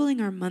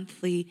 quadrupling our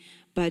monthly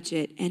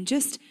budget, and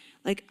just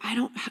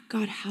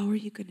God, how are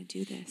you going to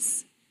do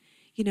this?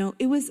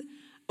 It was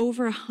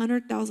over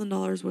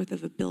 $100,000 worth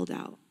of a build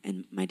out,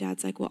 and my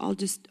dad's like, well, I'll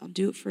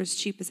do it for as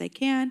cheap as I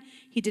can.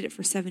 He did it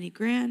for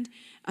 $70,000,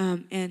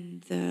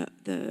 and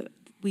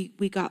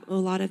we got a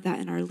lot of that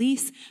in our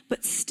lease.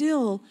 But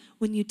still,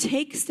 when you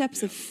take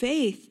steps of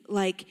faith,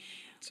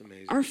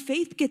 our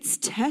faith gets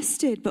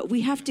tested, but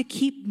we have to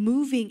keep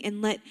moving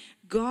and let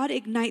God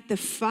ignite the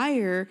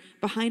fire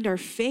behind our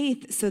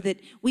faith so that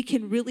we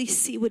can really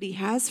see what he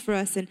has for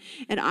us.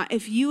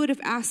 If you would have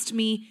asked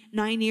me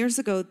 9 years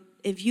ago,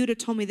 if you'd have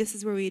told me this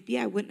is where we'd be,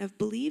 I wouldn't have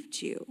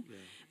believed you. Yeah.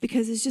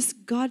 Because it's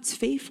just God's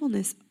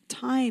faithfulness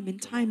time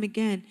and time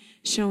again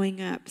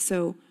showing up.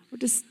 So we're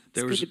just,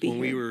 when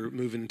we were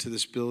moving into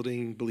this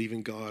building,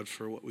 believing God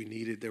for what we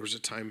needed, there was a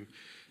time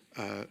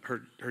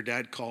her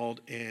dad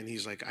called and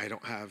he's like, I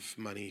don't have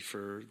money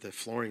for the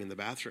flooring in the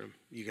bathroom.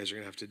 You guys are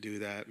going to have to do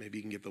that. Maybe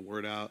you can get the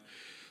word out.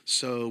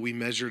 So we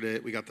measured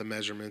it. We got the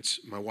measurements.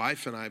 My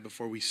wife and I,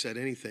 before we said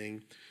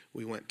anything,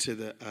 we went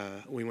to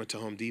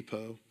Home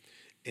Depot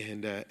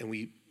and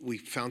we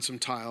found some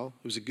tile.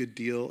 It was a good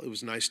deal. It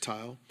was nice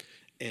tile.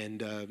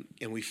 And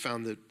we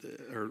found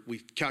we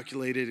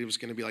calculated it was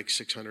going to be like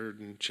 600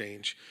 and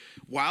change.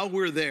 While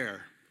we're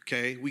there,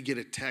 okay, we get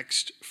a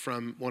text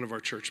from one of our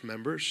church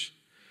members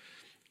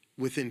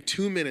within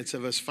 2 minutes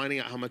of us finding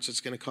out how much it's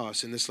going to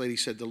cost. And this lady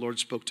said, the Lord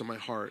spoke to my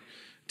heart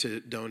to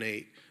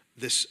donate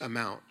this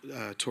amount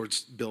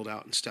towards build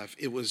out and stuff.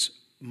 It was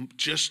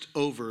just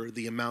over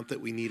the amount that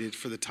we needed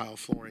for the tile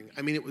flooring.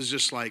 I mean, it was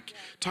just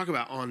talk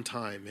about on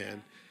time,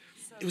 man.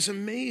 It was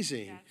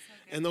amazing.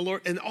 And the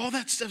Lord, and all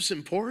that stuff's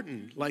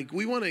important.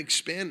 We want to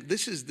expand.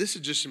 This is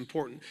just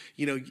important,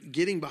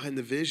 getting behind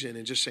the vision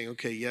and just saying,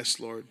 okay, yes,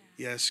 Lord.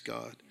 Yes,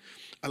 God.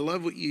 I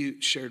love what you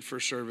shared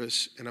first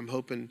service, and I'm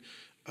hoping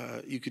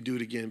you could do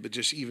it again, but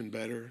just even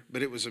better.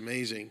 But it was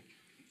amazing.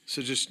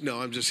 So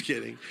I'm just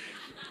kidding.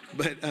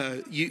 But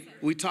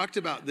we talked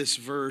about this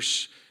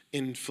verse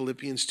in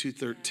Philippians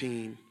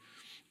 2:13.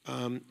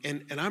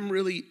 And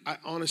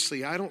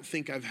honestly, I don't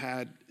think I've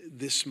had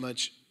this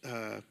much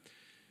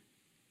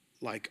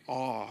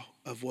awe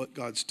of what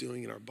God's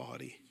doing in our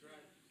body.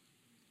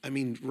 I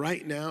mean,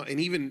 right now, and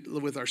even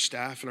with our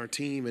staff and our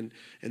team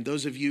and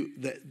those of you,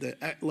 the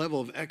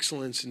level of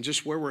excellence and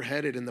just where we're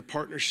headed and the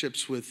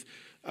partnerships with,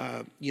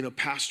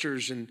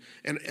 pastors and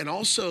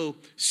also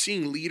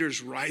seeing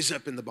leaders rise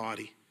up in the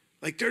body.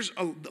 Like there's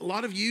a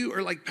lot of you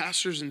are like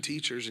pastors and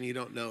teachers and you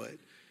don't know it.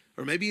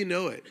 Or maybe you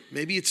know it.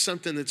 Maybe it's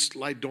something that's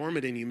like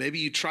dormant in you. Maybe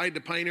you tried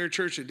to pioneer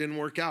church, it didn't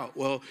work out.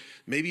 Well,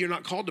 maybe you're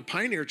not called to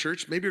pioneer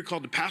church. Maybe you're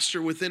called to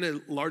pastor within a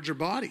larger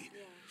body. Yeah.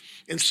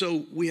 And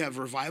so we have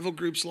revival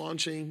groups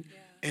launching,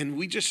 and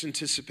we just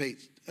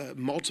anticipate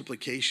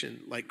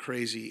multiplication like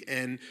crazy.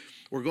 And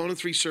we're going to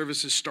 3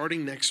 services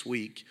starting next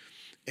week.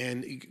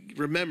 And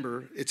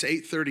remember, it's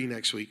 8:30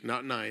 next week,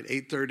 not 9.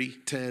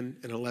 8:30, 10,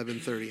 and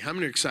 11:30. How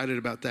many are excited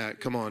about that?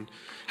 Come on.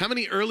 How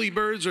many early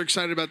birds are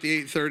excited about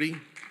the 8:30?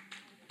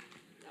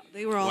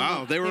 They were all.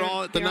 Wow, they were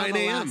all at the 9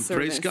 a.m.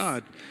 Praise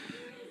God.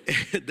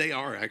 They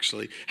are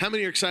actually. How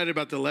many are excited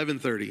about the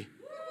 11:30?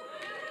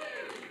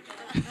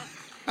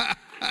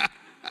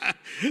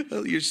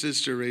 Your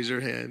sister raised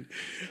her hand.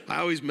 I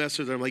always mess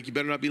with her. I'm like, you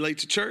better not be late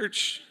to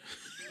church.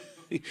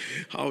 I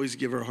always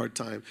give her a hard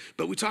time.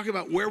 But we talk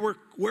about where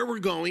we're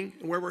going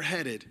and where we're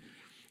headed.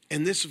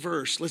 And this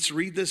verse, let's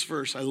read this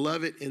verse. I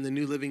love it in the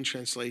New Living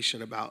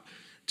Translation about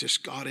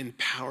just God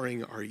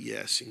empowering our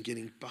yes and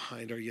getting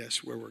behind our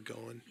yes where we're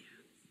going.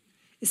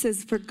 It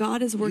says, for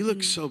God is working. You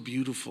look so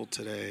beautiful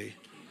today.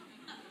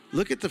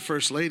 Look at the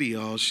First Lady,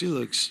 y'all. She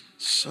looks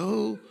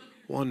so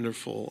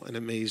wonderful and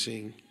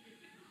amazing.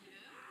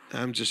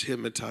 I'm just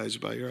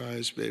hypnotized by your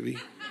eyes, baby.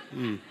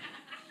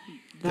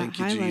 Thank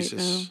you,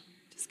 Jesus. Though.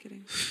 Just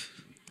kidding.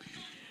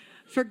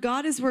 For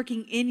God is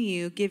working in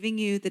you, giving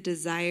you the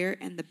desire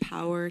and the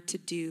power to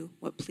do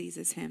what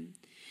pleases him.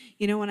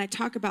 You know, when I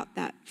talk about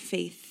that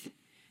faith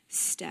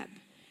step,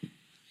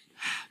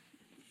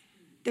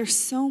 there's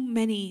so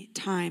many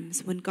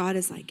times when God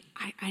is like,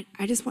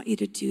 I just want you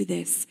to do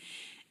this.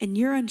 And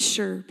you're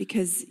unsure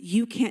because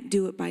you can't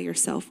do it by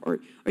yourself, or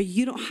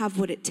you don't have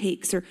what it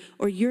takes,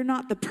 or you're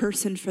not the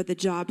person for the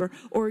job,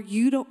 or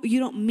you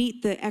don't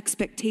meet the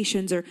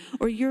expectations,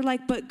 or you're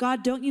like, but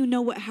God, don't you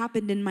know what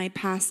happened in my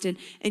past?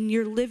 And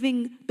you're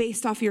living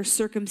based off your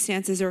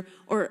circumstances,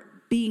 or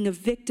being a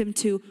victim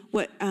to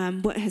what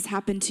has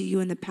happened to you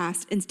in the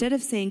past. Instead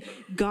of saying,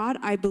 God,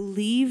 I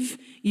believe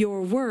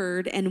your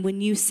word, and when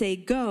you say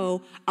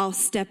go, I'll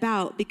step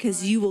out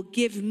because you will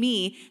give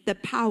me the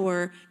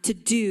power to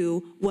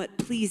do what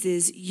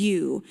pleases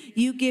you.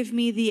 You give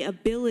me the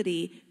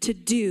ability to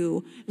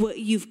do what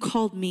you've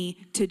called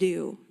me to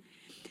do.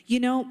 You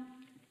know,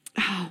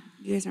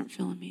 you guys aren't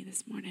feeling me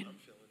this morning.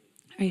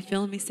 Are you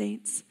feeling me,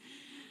 saints?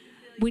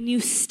 When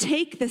you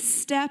take the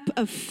step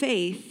of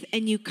faith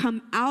and you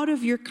come out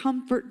of your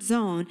comfort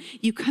zone,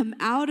 you come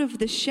out of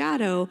the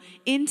shadow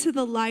into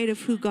the light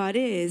of who God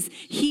is,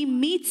 he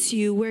meets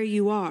you where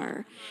you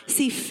are.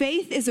 See,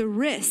 faith is a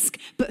risk,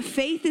 but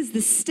faith is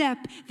the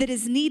step that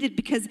is needed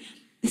because,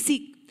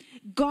 see,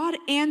 God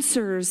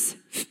answers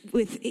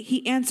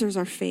he answers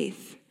our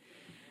faith.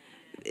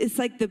 It's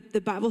like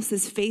the Bible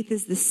says faith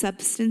is the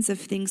substance of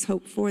things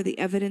hoped for, the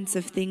evidence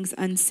of things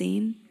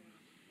unseen.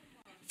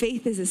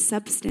 Faith is a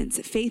substance.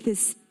 Faith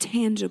is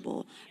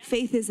tangible.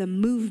 Faith is a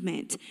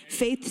movement.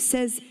 Faith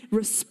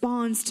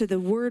responds to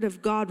the word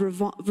of God,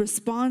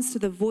 responds to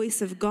the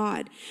voice of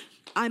God.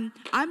 I'm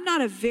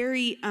not a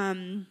very, I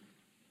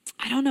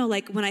don't know,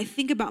 like when I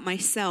think about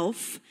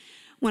myself,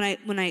 when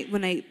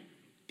I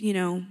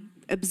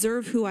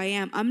observe who I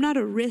am, I'm not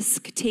a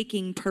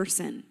risk-taking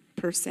person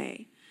per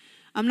se.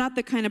 I'm not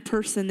the kind of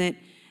person that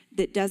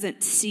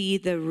doesn't see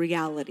the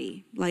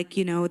reality. Like,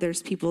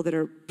 there's people that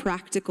are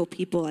practical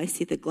people. I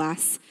see the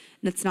glass,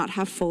 and it's not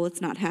half full,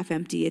 it's not half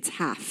empty, it's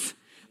half.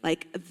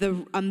 Like,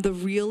 I'm the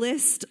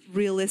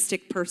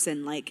realistic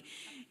person. Like,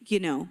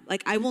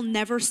 I will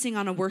never sing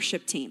on a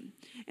worship team.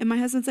 And my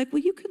husband's like,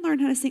 well, you can learn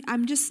how to sing.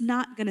 I'm just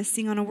not going to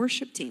sing on a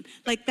worship team.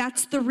 Like,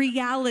 that's the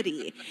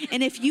reality.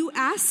 And if you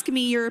ask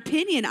me your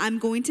opinion, I'm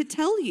going to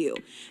tell you.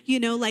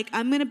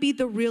 I'm going to be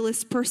the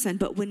realist person.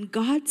 But when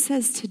God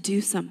says to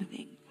do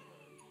something,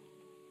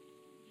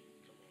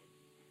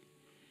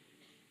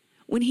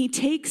 when he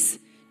takes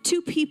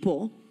 2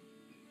 people,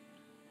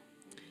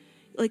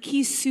 like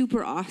he's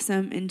super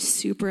awesome and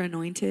super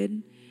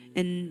anointed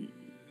and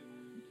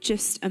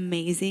just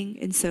amazing.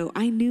 And so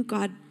I knew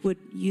God would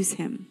use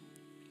him.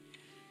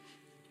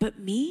 But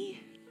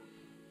me,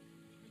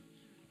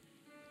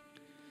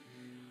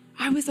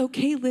 I was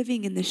okay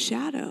living in the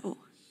shadow,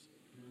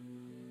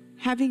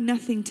 having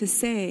nothing to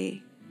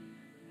say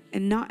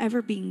and not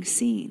ever being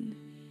seen.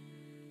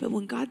 But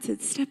when God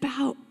said, step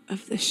out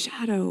of the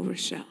shadow,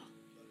 Rochelle,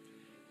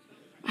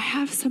 I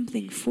have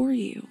something for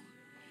you.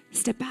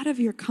 Step out of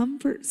your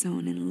comfort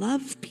zone and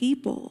love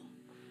people.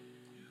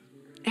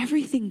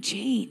 Everything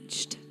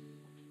changed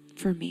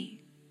for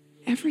me.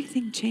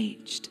 Everything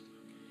changed.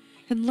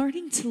 And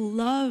learning to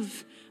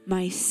love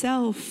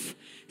myself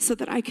so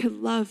that I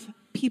could love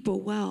people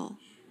well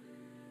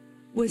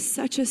was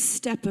such a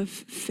step of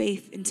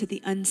faith into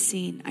the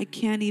unseen. I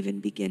can't even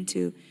begin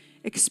to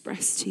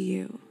express to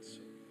you.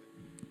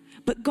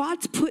 But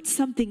God's put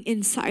something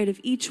inside of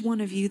each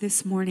one of you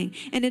this morning.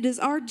 And it is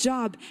our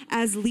job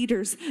as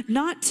leaders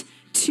not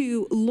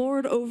to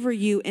lord over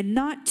you and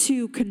not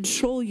to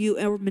control you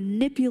or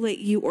manipulate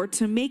you or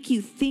to make you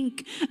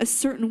think a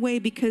certain way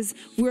because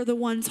we're the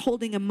ones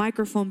holding a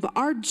microphone. But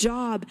our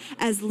job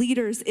as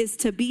leaders is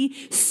to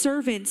be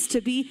servants, to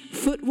be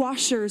foot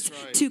washers,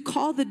 to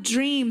call the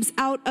dreams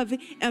out of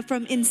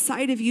from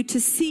inside of you,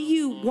 to see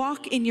you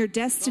walk in your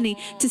destiny,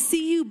 to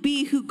see you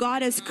be who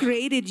God has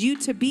created you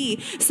to be.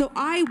 So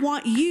I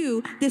want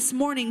you this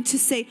morning to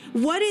say,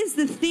 what is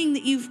the thing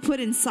that you've put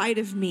inside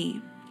of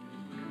me?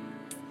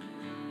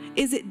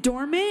 Is it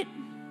dormant?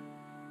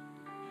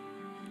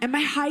 Am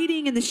I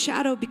hiding in the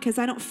shadow because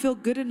I don't feel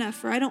good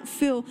enough, or I don't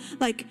feel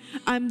like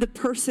I'm the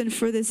person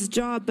for this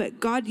job? But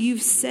God,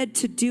 you've said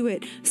to do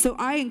it. So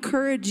I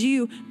encourage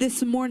you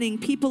this morning,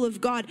 people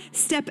of God,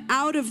 step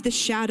out of the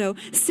shadow,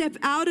 step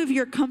out of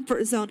your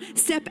comfort zone,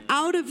 step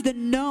out of the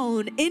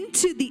known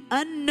into the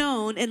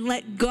unknown, and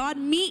let God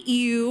meet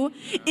you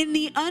in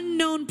the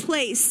unknown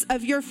place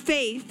of your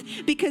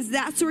faith, because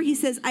that's where he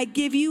says, I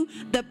give you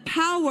the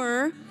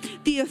power,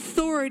 the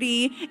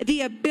authority, the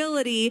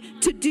ability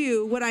to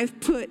do what I've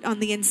put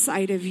on the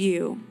inside of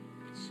you.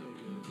 So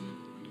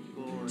good.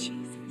 Lord.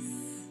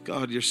 Jesus.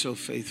 God, you're so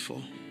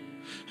faithful.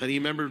 And you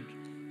remember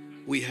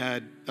we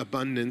had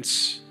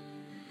abundance.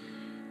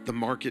 The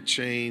market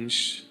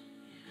changed.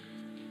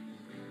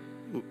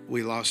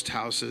 We lost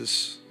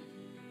houses.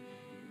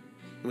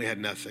 We had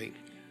nothing.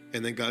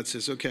 And then God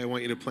says, okay, I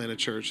want you to plant a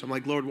church. I'm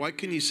like, Lord, why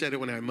couldn't you said it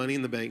when I had money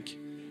in the bank?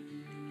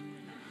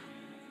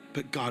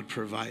 But God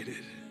provided.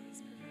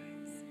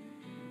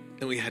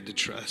 And we had to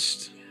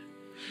trust.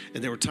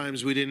 And there were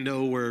times we didn't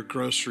know where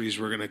groceries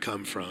were going to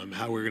come from,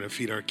 how we were going to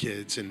feed our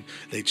kids, and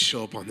they'd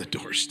show up on the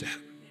doorstep.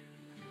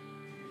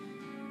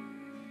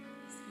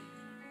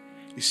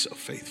 He's so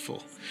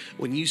faithful.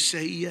 When you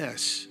say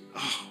yes,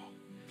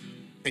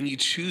 and you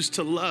choose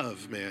to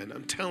love, man,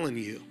 I'm telling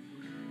you,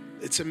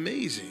 it's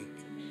amazing.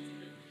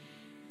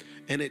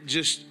 And it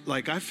just,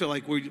 like, I feel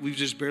like we've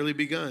just barely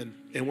begun,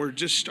 and we're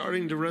just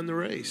starting to run the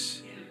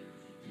race.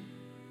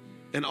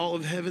 And all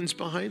of heaven's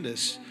behind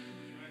us.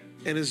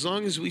 And as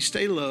long as we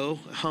stay low,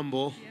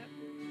 humble,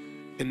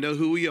 and know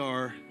who we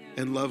are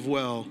and love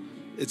well,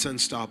 it's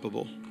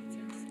unstoppable.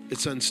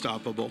 It's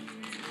unstoppable.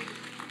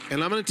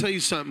 And I'm going to tell you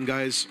something,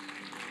 guys.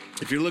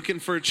 If you're looking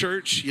for a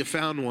church, you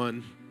found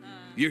one.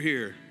 You're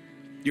here.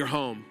 You're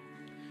home.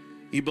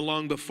 You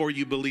belong before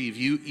you believe.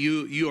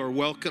 You are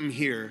welcome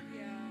here.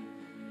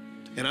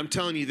 And I'm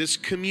telling you, this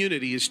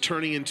community is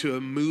turning into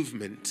a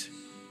movement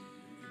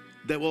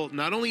that will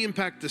not only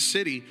impact the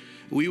city,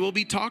 we will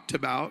be talked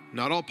about,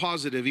 not all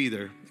positive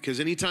either, because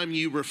anytime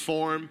you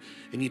reform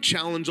and you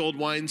challenge old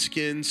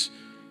wineskins,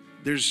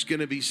 there's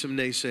going to be some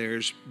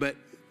naysayers, but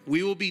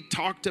we will be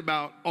talked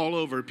about all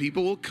over.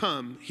 People will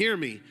come, hear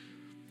me,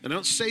 and I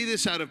don't say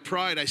this out of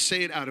pride, I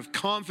say it out of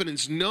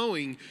confidence,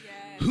 knowing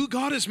who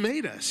God has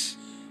made us.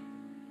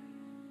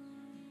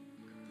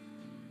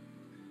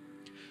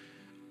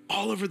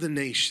 All over the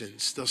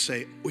nations, they'll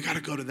say, we got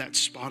to go to that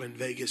spot in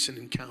Vegas and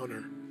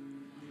encounter.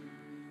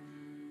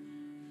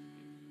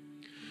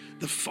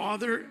 The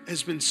Father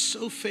has been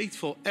so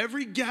faithful.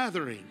 Every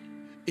gathering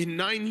in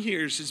 9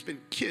 years has been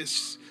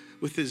kissed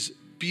with his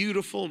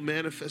beautiful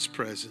manifest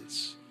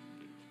presence.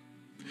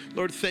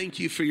 Lord, thank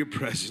you for your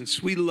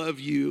presence. We love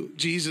you.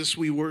 Jesus,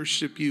 we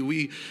worship you.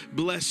 We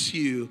bless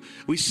you.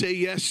 We say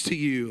yes to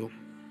you.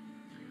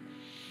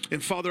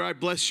 And Father, I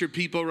bless your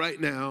people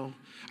right now.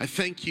 I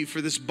thank you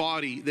for this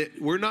body,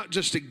 that we're not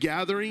just a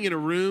gathering in a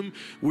room,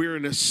 we're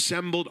an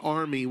assembled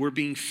army. We're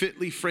being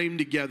fitly framed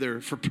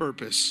together for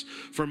purpose,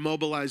 for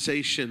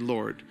mobilization,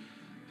 Lord,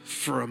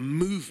 for a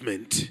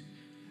movement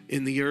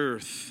in the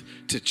earth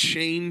to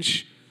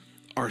change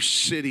our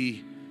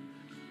city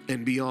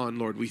and beyond,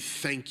 Lord. We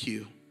thank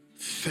you.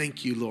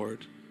 Thank you,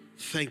 Lord.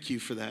 Thank you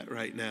for that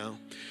right now.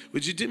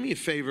 Would you do me a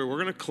favor?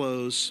 We're going to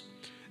close.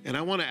 And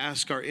I want to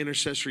ask our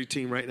intercessory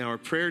team right now, our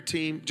prayer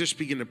team, just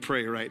begin to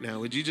pray right now.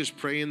 Would you just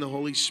pray in the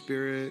Holy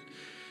Spirit?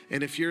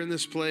 And if you're in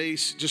this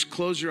place, just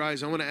close your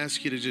eyes. I want to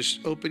ask you to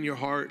just open your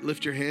heart,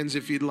 lift your hands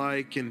if you'd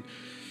like, and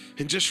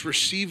just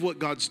receive what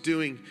God's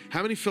doing.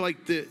 How many feel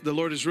like the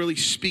Lord is really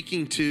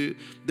speaking to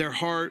their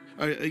heart,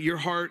 your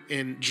heart,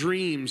 and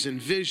dreams and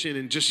vision,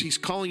 and just he's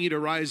calling you to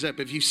rise up?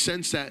 If you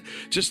sense that,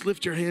 just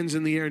lift your hands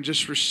in the air and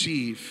just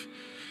receive.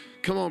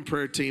 Come on,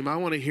 prayer team. I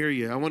want to hear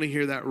you. I want to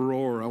hear that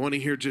roar. I want to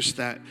hear just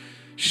that.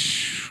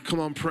 Shh. Come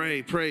on,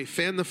 pray, pray.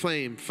 Fan the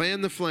flame.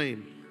 Fan the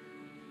flame.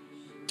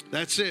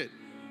 That's it.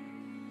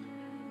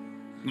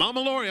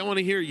 Mama Lori, I want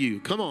to hear you.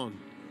 Come on.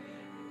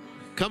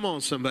 Come on,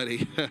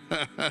 somebody.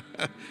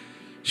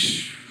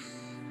 Shh.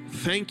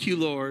 Thank you,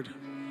 Lord.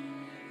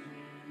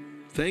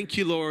 Thank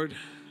you, Lord.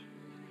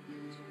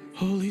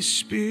 Holy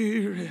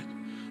Spirit.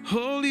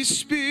 Holy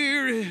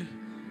Spirit.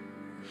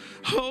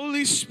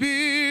 Holy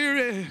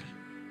Spirit.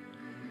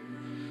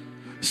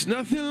 It's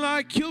nothing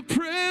like your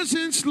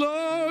presence,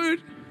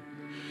 Lord.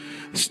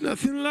 It's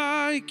nothing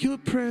like your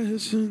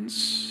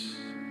presence.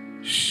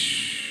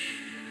 Shh.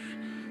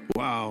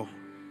 Wow.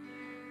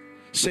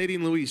 Sadie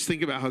and Luis,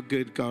 think about how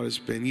good God has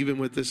been. You've been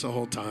with us the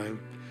whole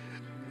time.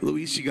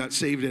 Luis, you got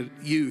saved at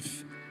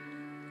youth.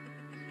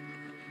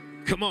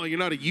 Come on, you're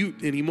not a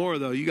youth anymore,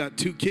 though. You got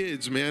 2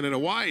 kids, man, and a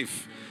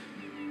wife.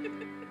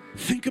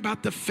 Think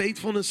about the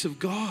faithfulness of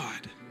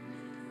God.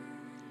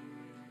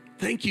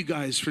 Thank you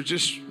guys for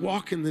just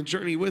walking the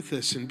journey with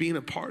us and being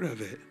a part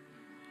of it.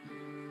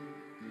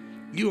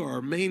 You are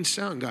our main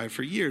sound guy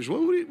for years.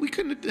 We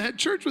couldn't have had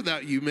church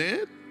without you,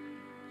 man.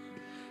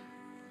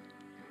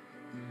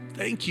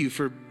 Thank you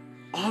for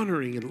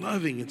honoring and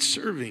loving and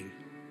serving.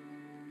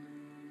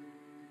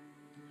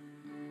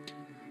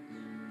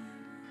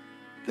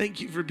 Thank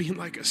you for being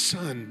like a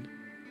son.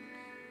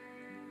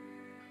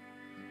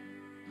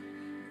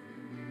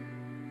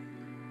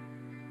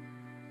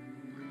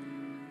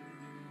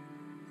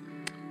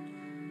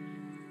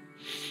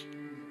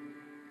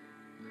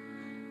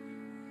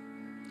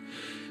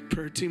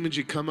 Prayer team, would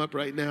you come up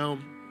right now?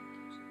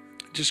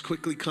 Just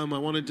quickly come. I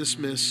want to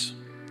dismiss.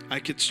 I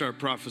could start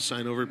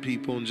prophesying over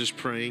people and just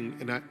praying,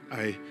 and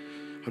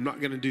I'm not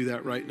going to do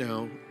that right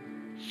now.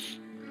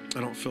 I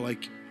don't feel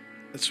like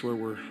that's where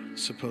we're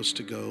supposed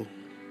to go.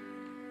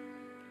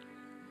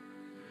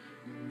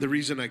 The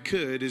reason I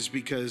could is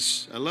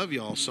because I love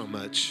you all so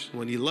much.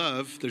 When you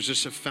love, there's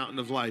just a fountain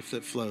of life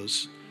that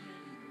flows.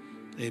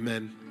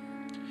 Amen.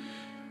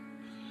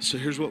 So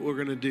here's what we're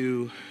going to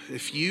do.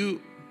 If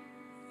you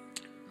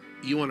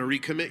want to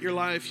recommit your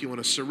life, you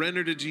want to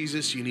surrender to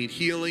Jesus, you need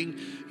healing,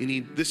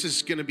 this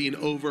is going to be an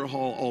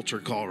overhaul altar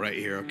call right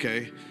here,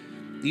 okay?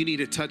 You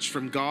need a touch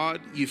from God.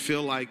 You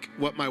feel like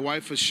what my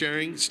wife was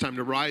sharing, it's time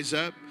to rise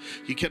up.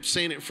 You kept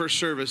saying it first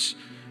service,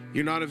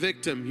 you're not a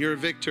victim, you're a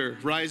victor.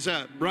 Rise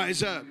up,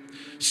 rise up.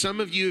 Some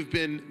of you have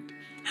been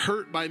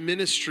hurt by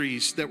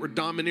ministries that were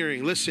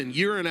domineering. Listen,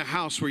 you're in a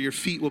house where your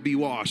feet will be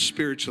washed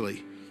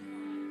spiritually.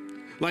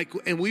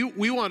 And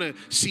we want to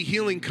see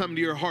healing come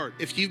to your heart.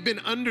 If you've been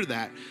under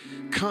that,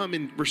 come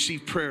and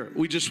receive prayer.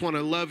 We just want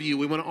to love you.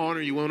 We want to honor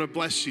you. We want to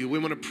bless you. We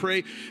want to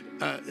pray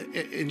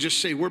and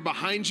just say, we're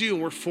behind you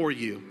and we're for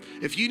you.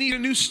 If you need a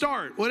new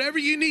start, whatever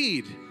you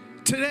need,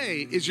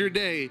 today is your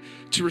day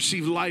to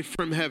receive life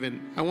from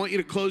heaven. I want you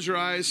to close your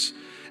eyes.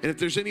 And if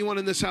there's anyone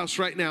in this house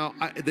right now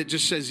that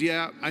just says,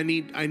 yeah, I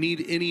need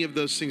any of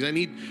those things. I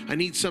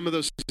need some of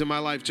those things in my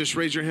life. Just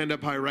raise your hand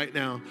up high right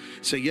now.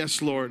 Say,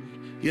 yes, Lord.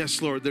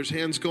 Yes, Lord. There's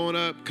hands going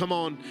up. Come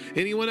on.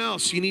 Anyone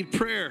else? You need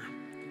prayer.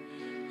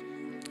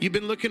 You've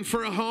been looking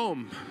for a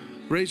home.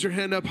 Raise your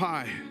hand up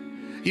high.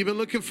 You've been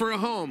looking for a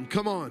home.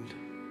 Come on.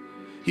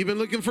 You've been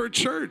looking for a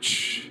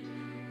church.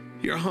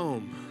 You're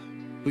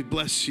home. We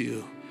bless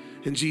you.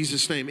 In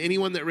Jesus' name,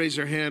 anyone that raised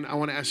their hand, I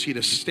want to ask you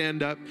to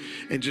stand up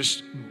and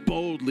just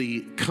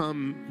boldly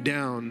come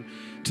down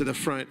to the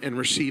front and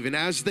receive. And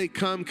as they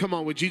come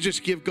on, would you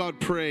just give God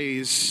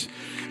praise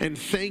and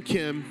thank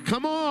Him?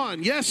 Come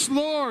on. Yes,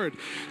 Lord.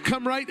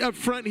 Come right up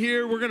front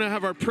here. We're going to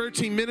have our prayer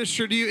team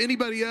minister to you.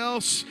 Anybody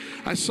else?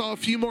 I saw a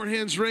few more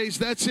hands raised.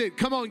 That's it.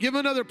 Come on, give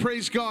another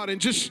praise God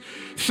and just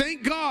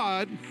thank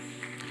God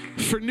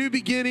for new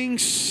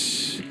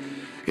beginnings.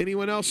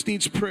 Anyone else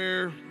needs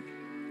prayer?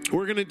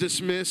 We're going to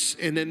dismiss,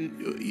 and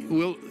then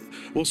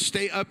we'll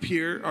stay up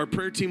here. Our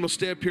prayer team will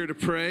stay up here to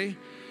pray.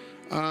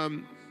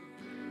 And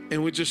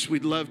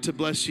we'd love to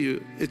bless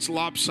you. It's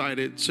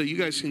lopsided, so you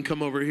guys can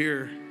come over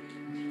here.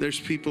 There's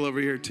people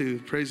over here too.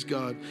 Praise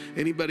God.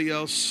 Anybody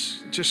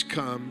else, just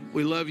come.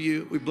 We love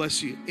you. We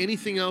bless you.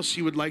 Anything else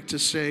you would like to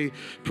say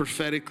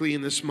prophetically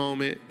in this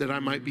moment that I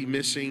might be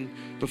missing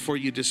before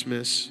you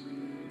dismiss?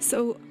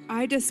 So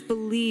I just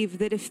believe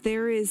that if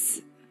there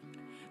is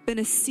been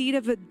a seed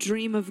of a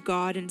dream of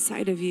God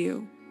inside of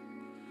you,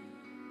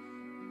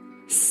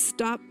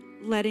 stop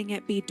letting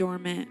it be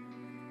dormant.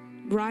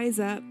 Rise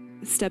up,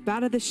 step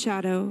out of the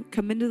shadow,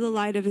 come into the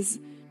light of His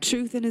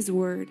truth and His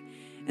word,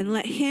 and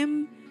let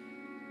Him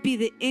be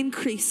the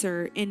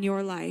increaser in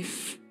your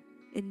life.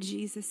 In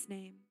Jesus'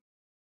 name.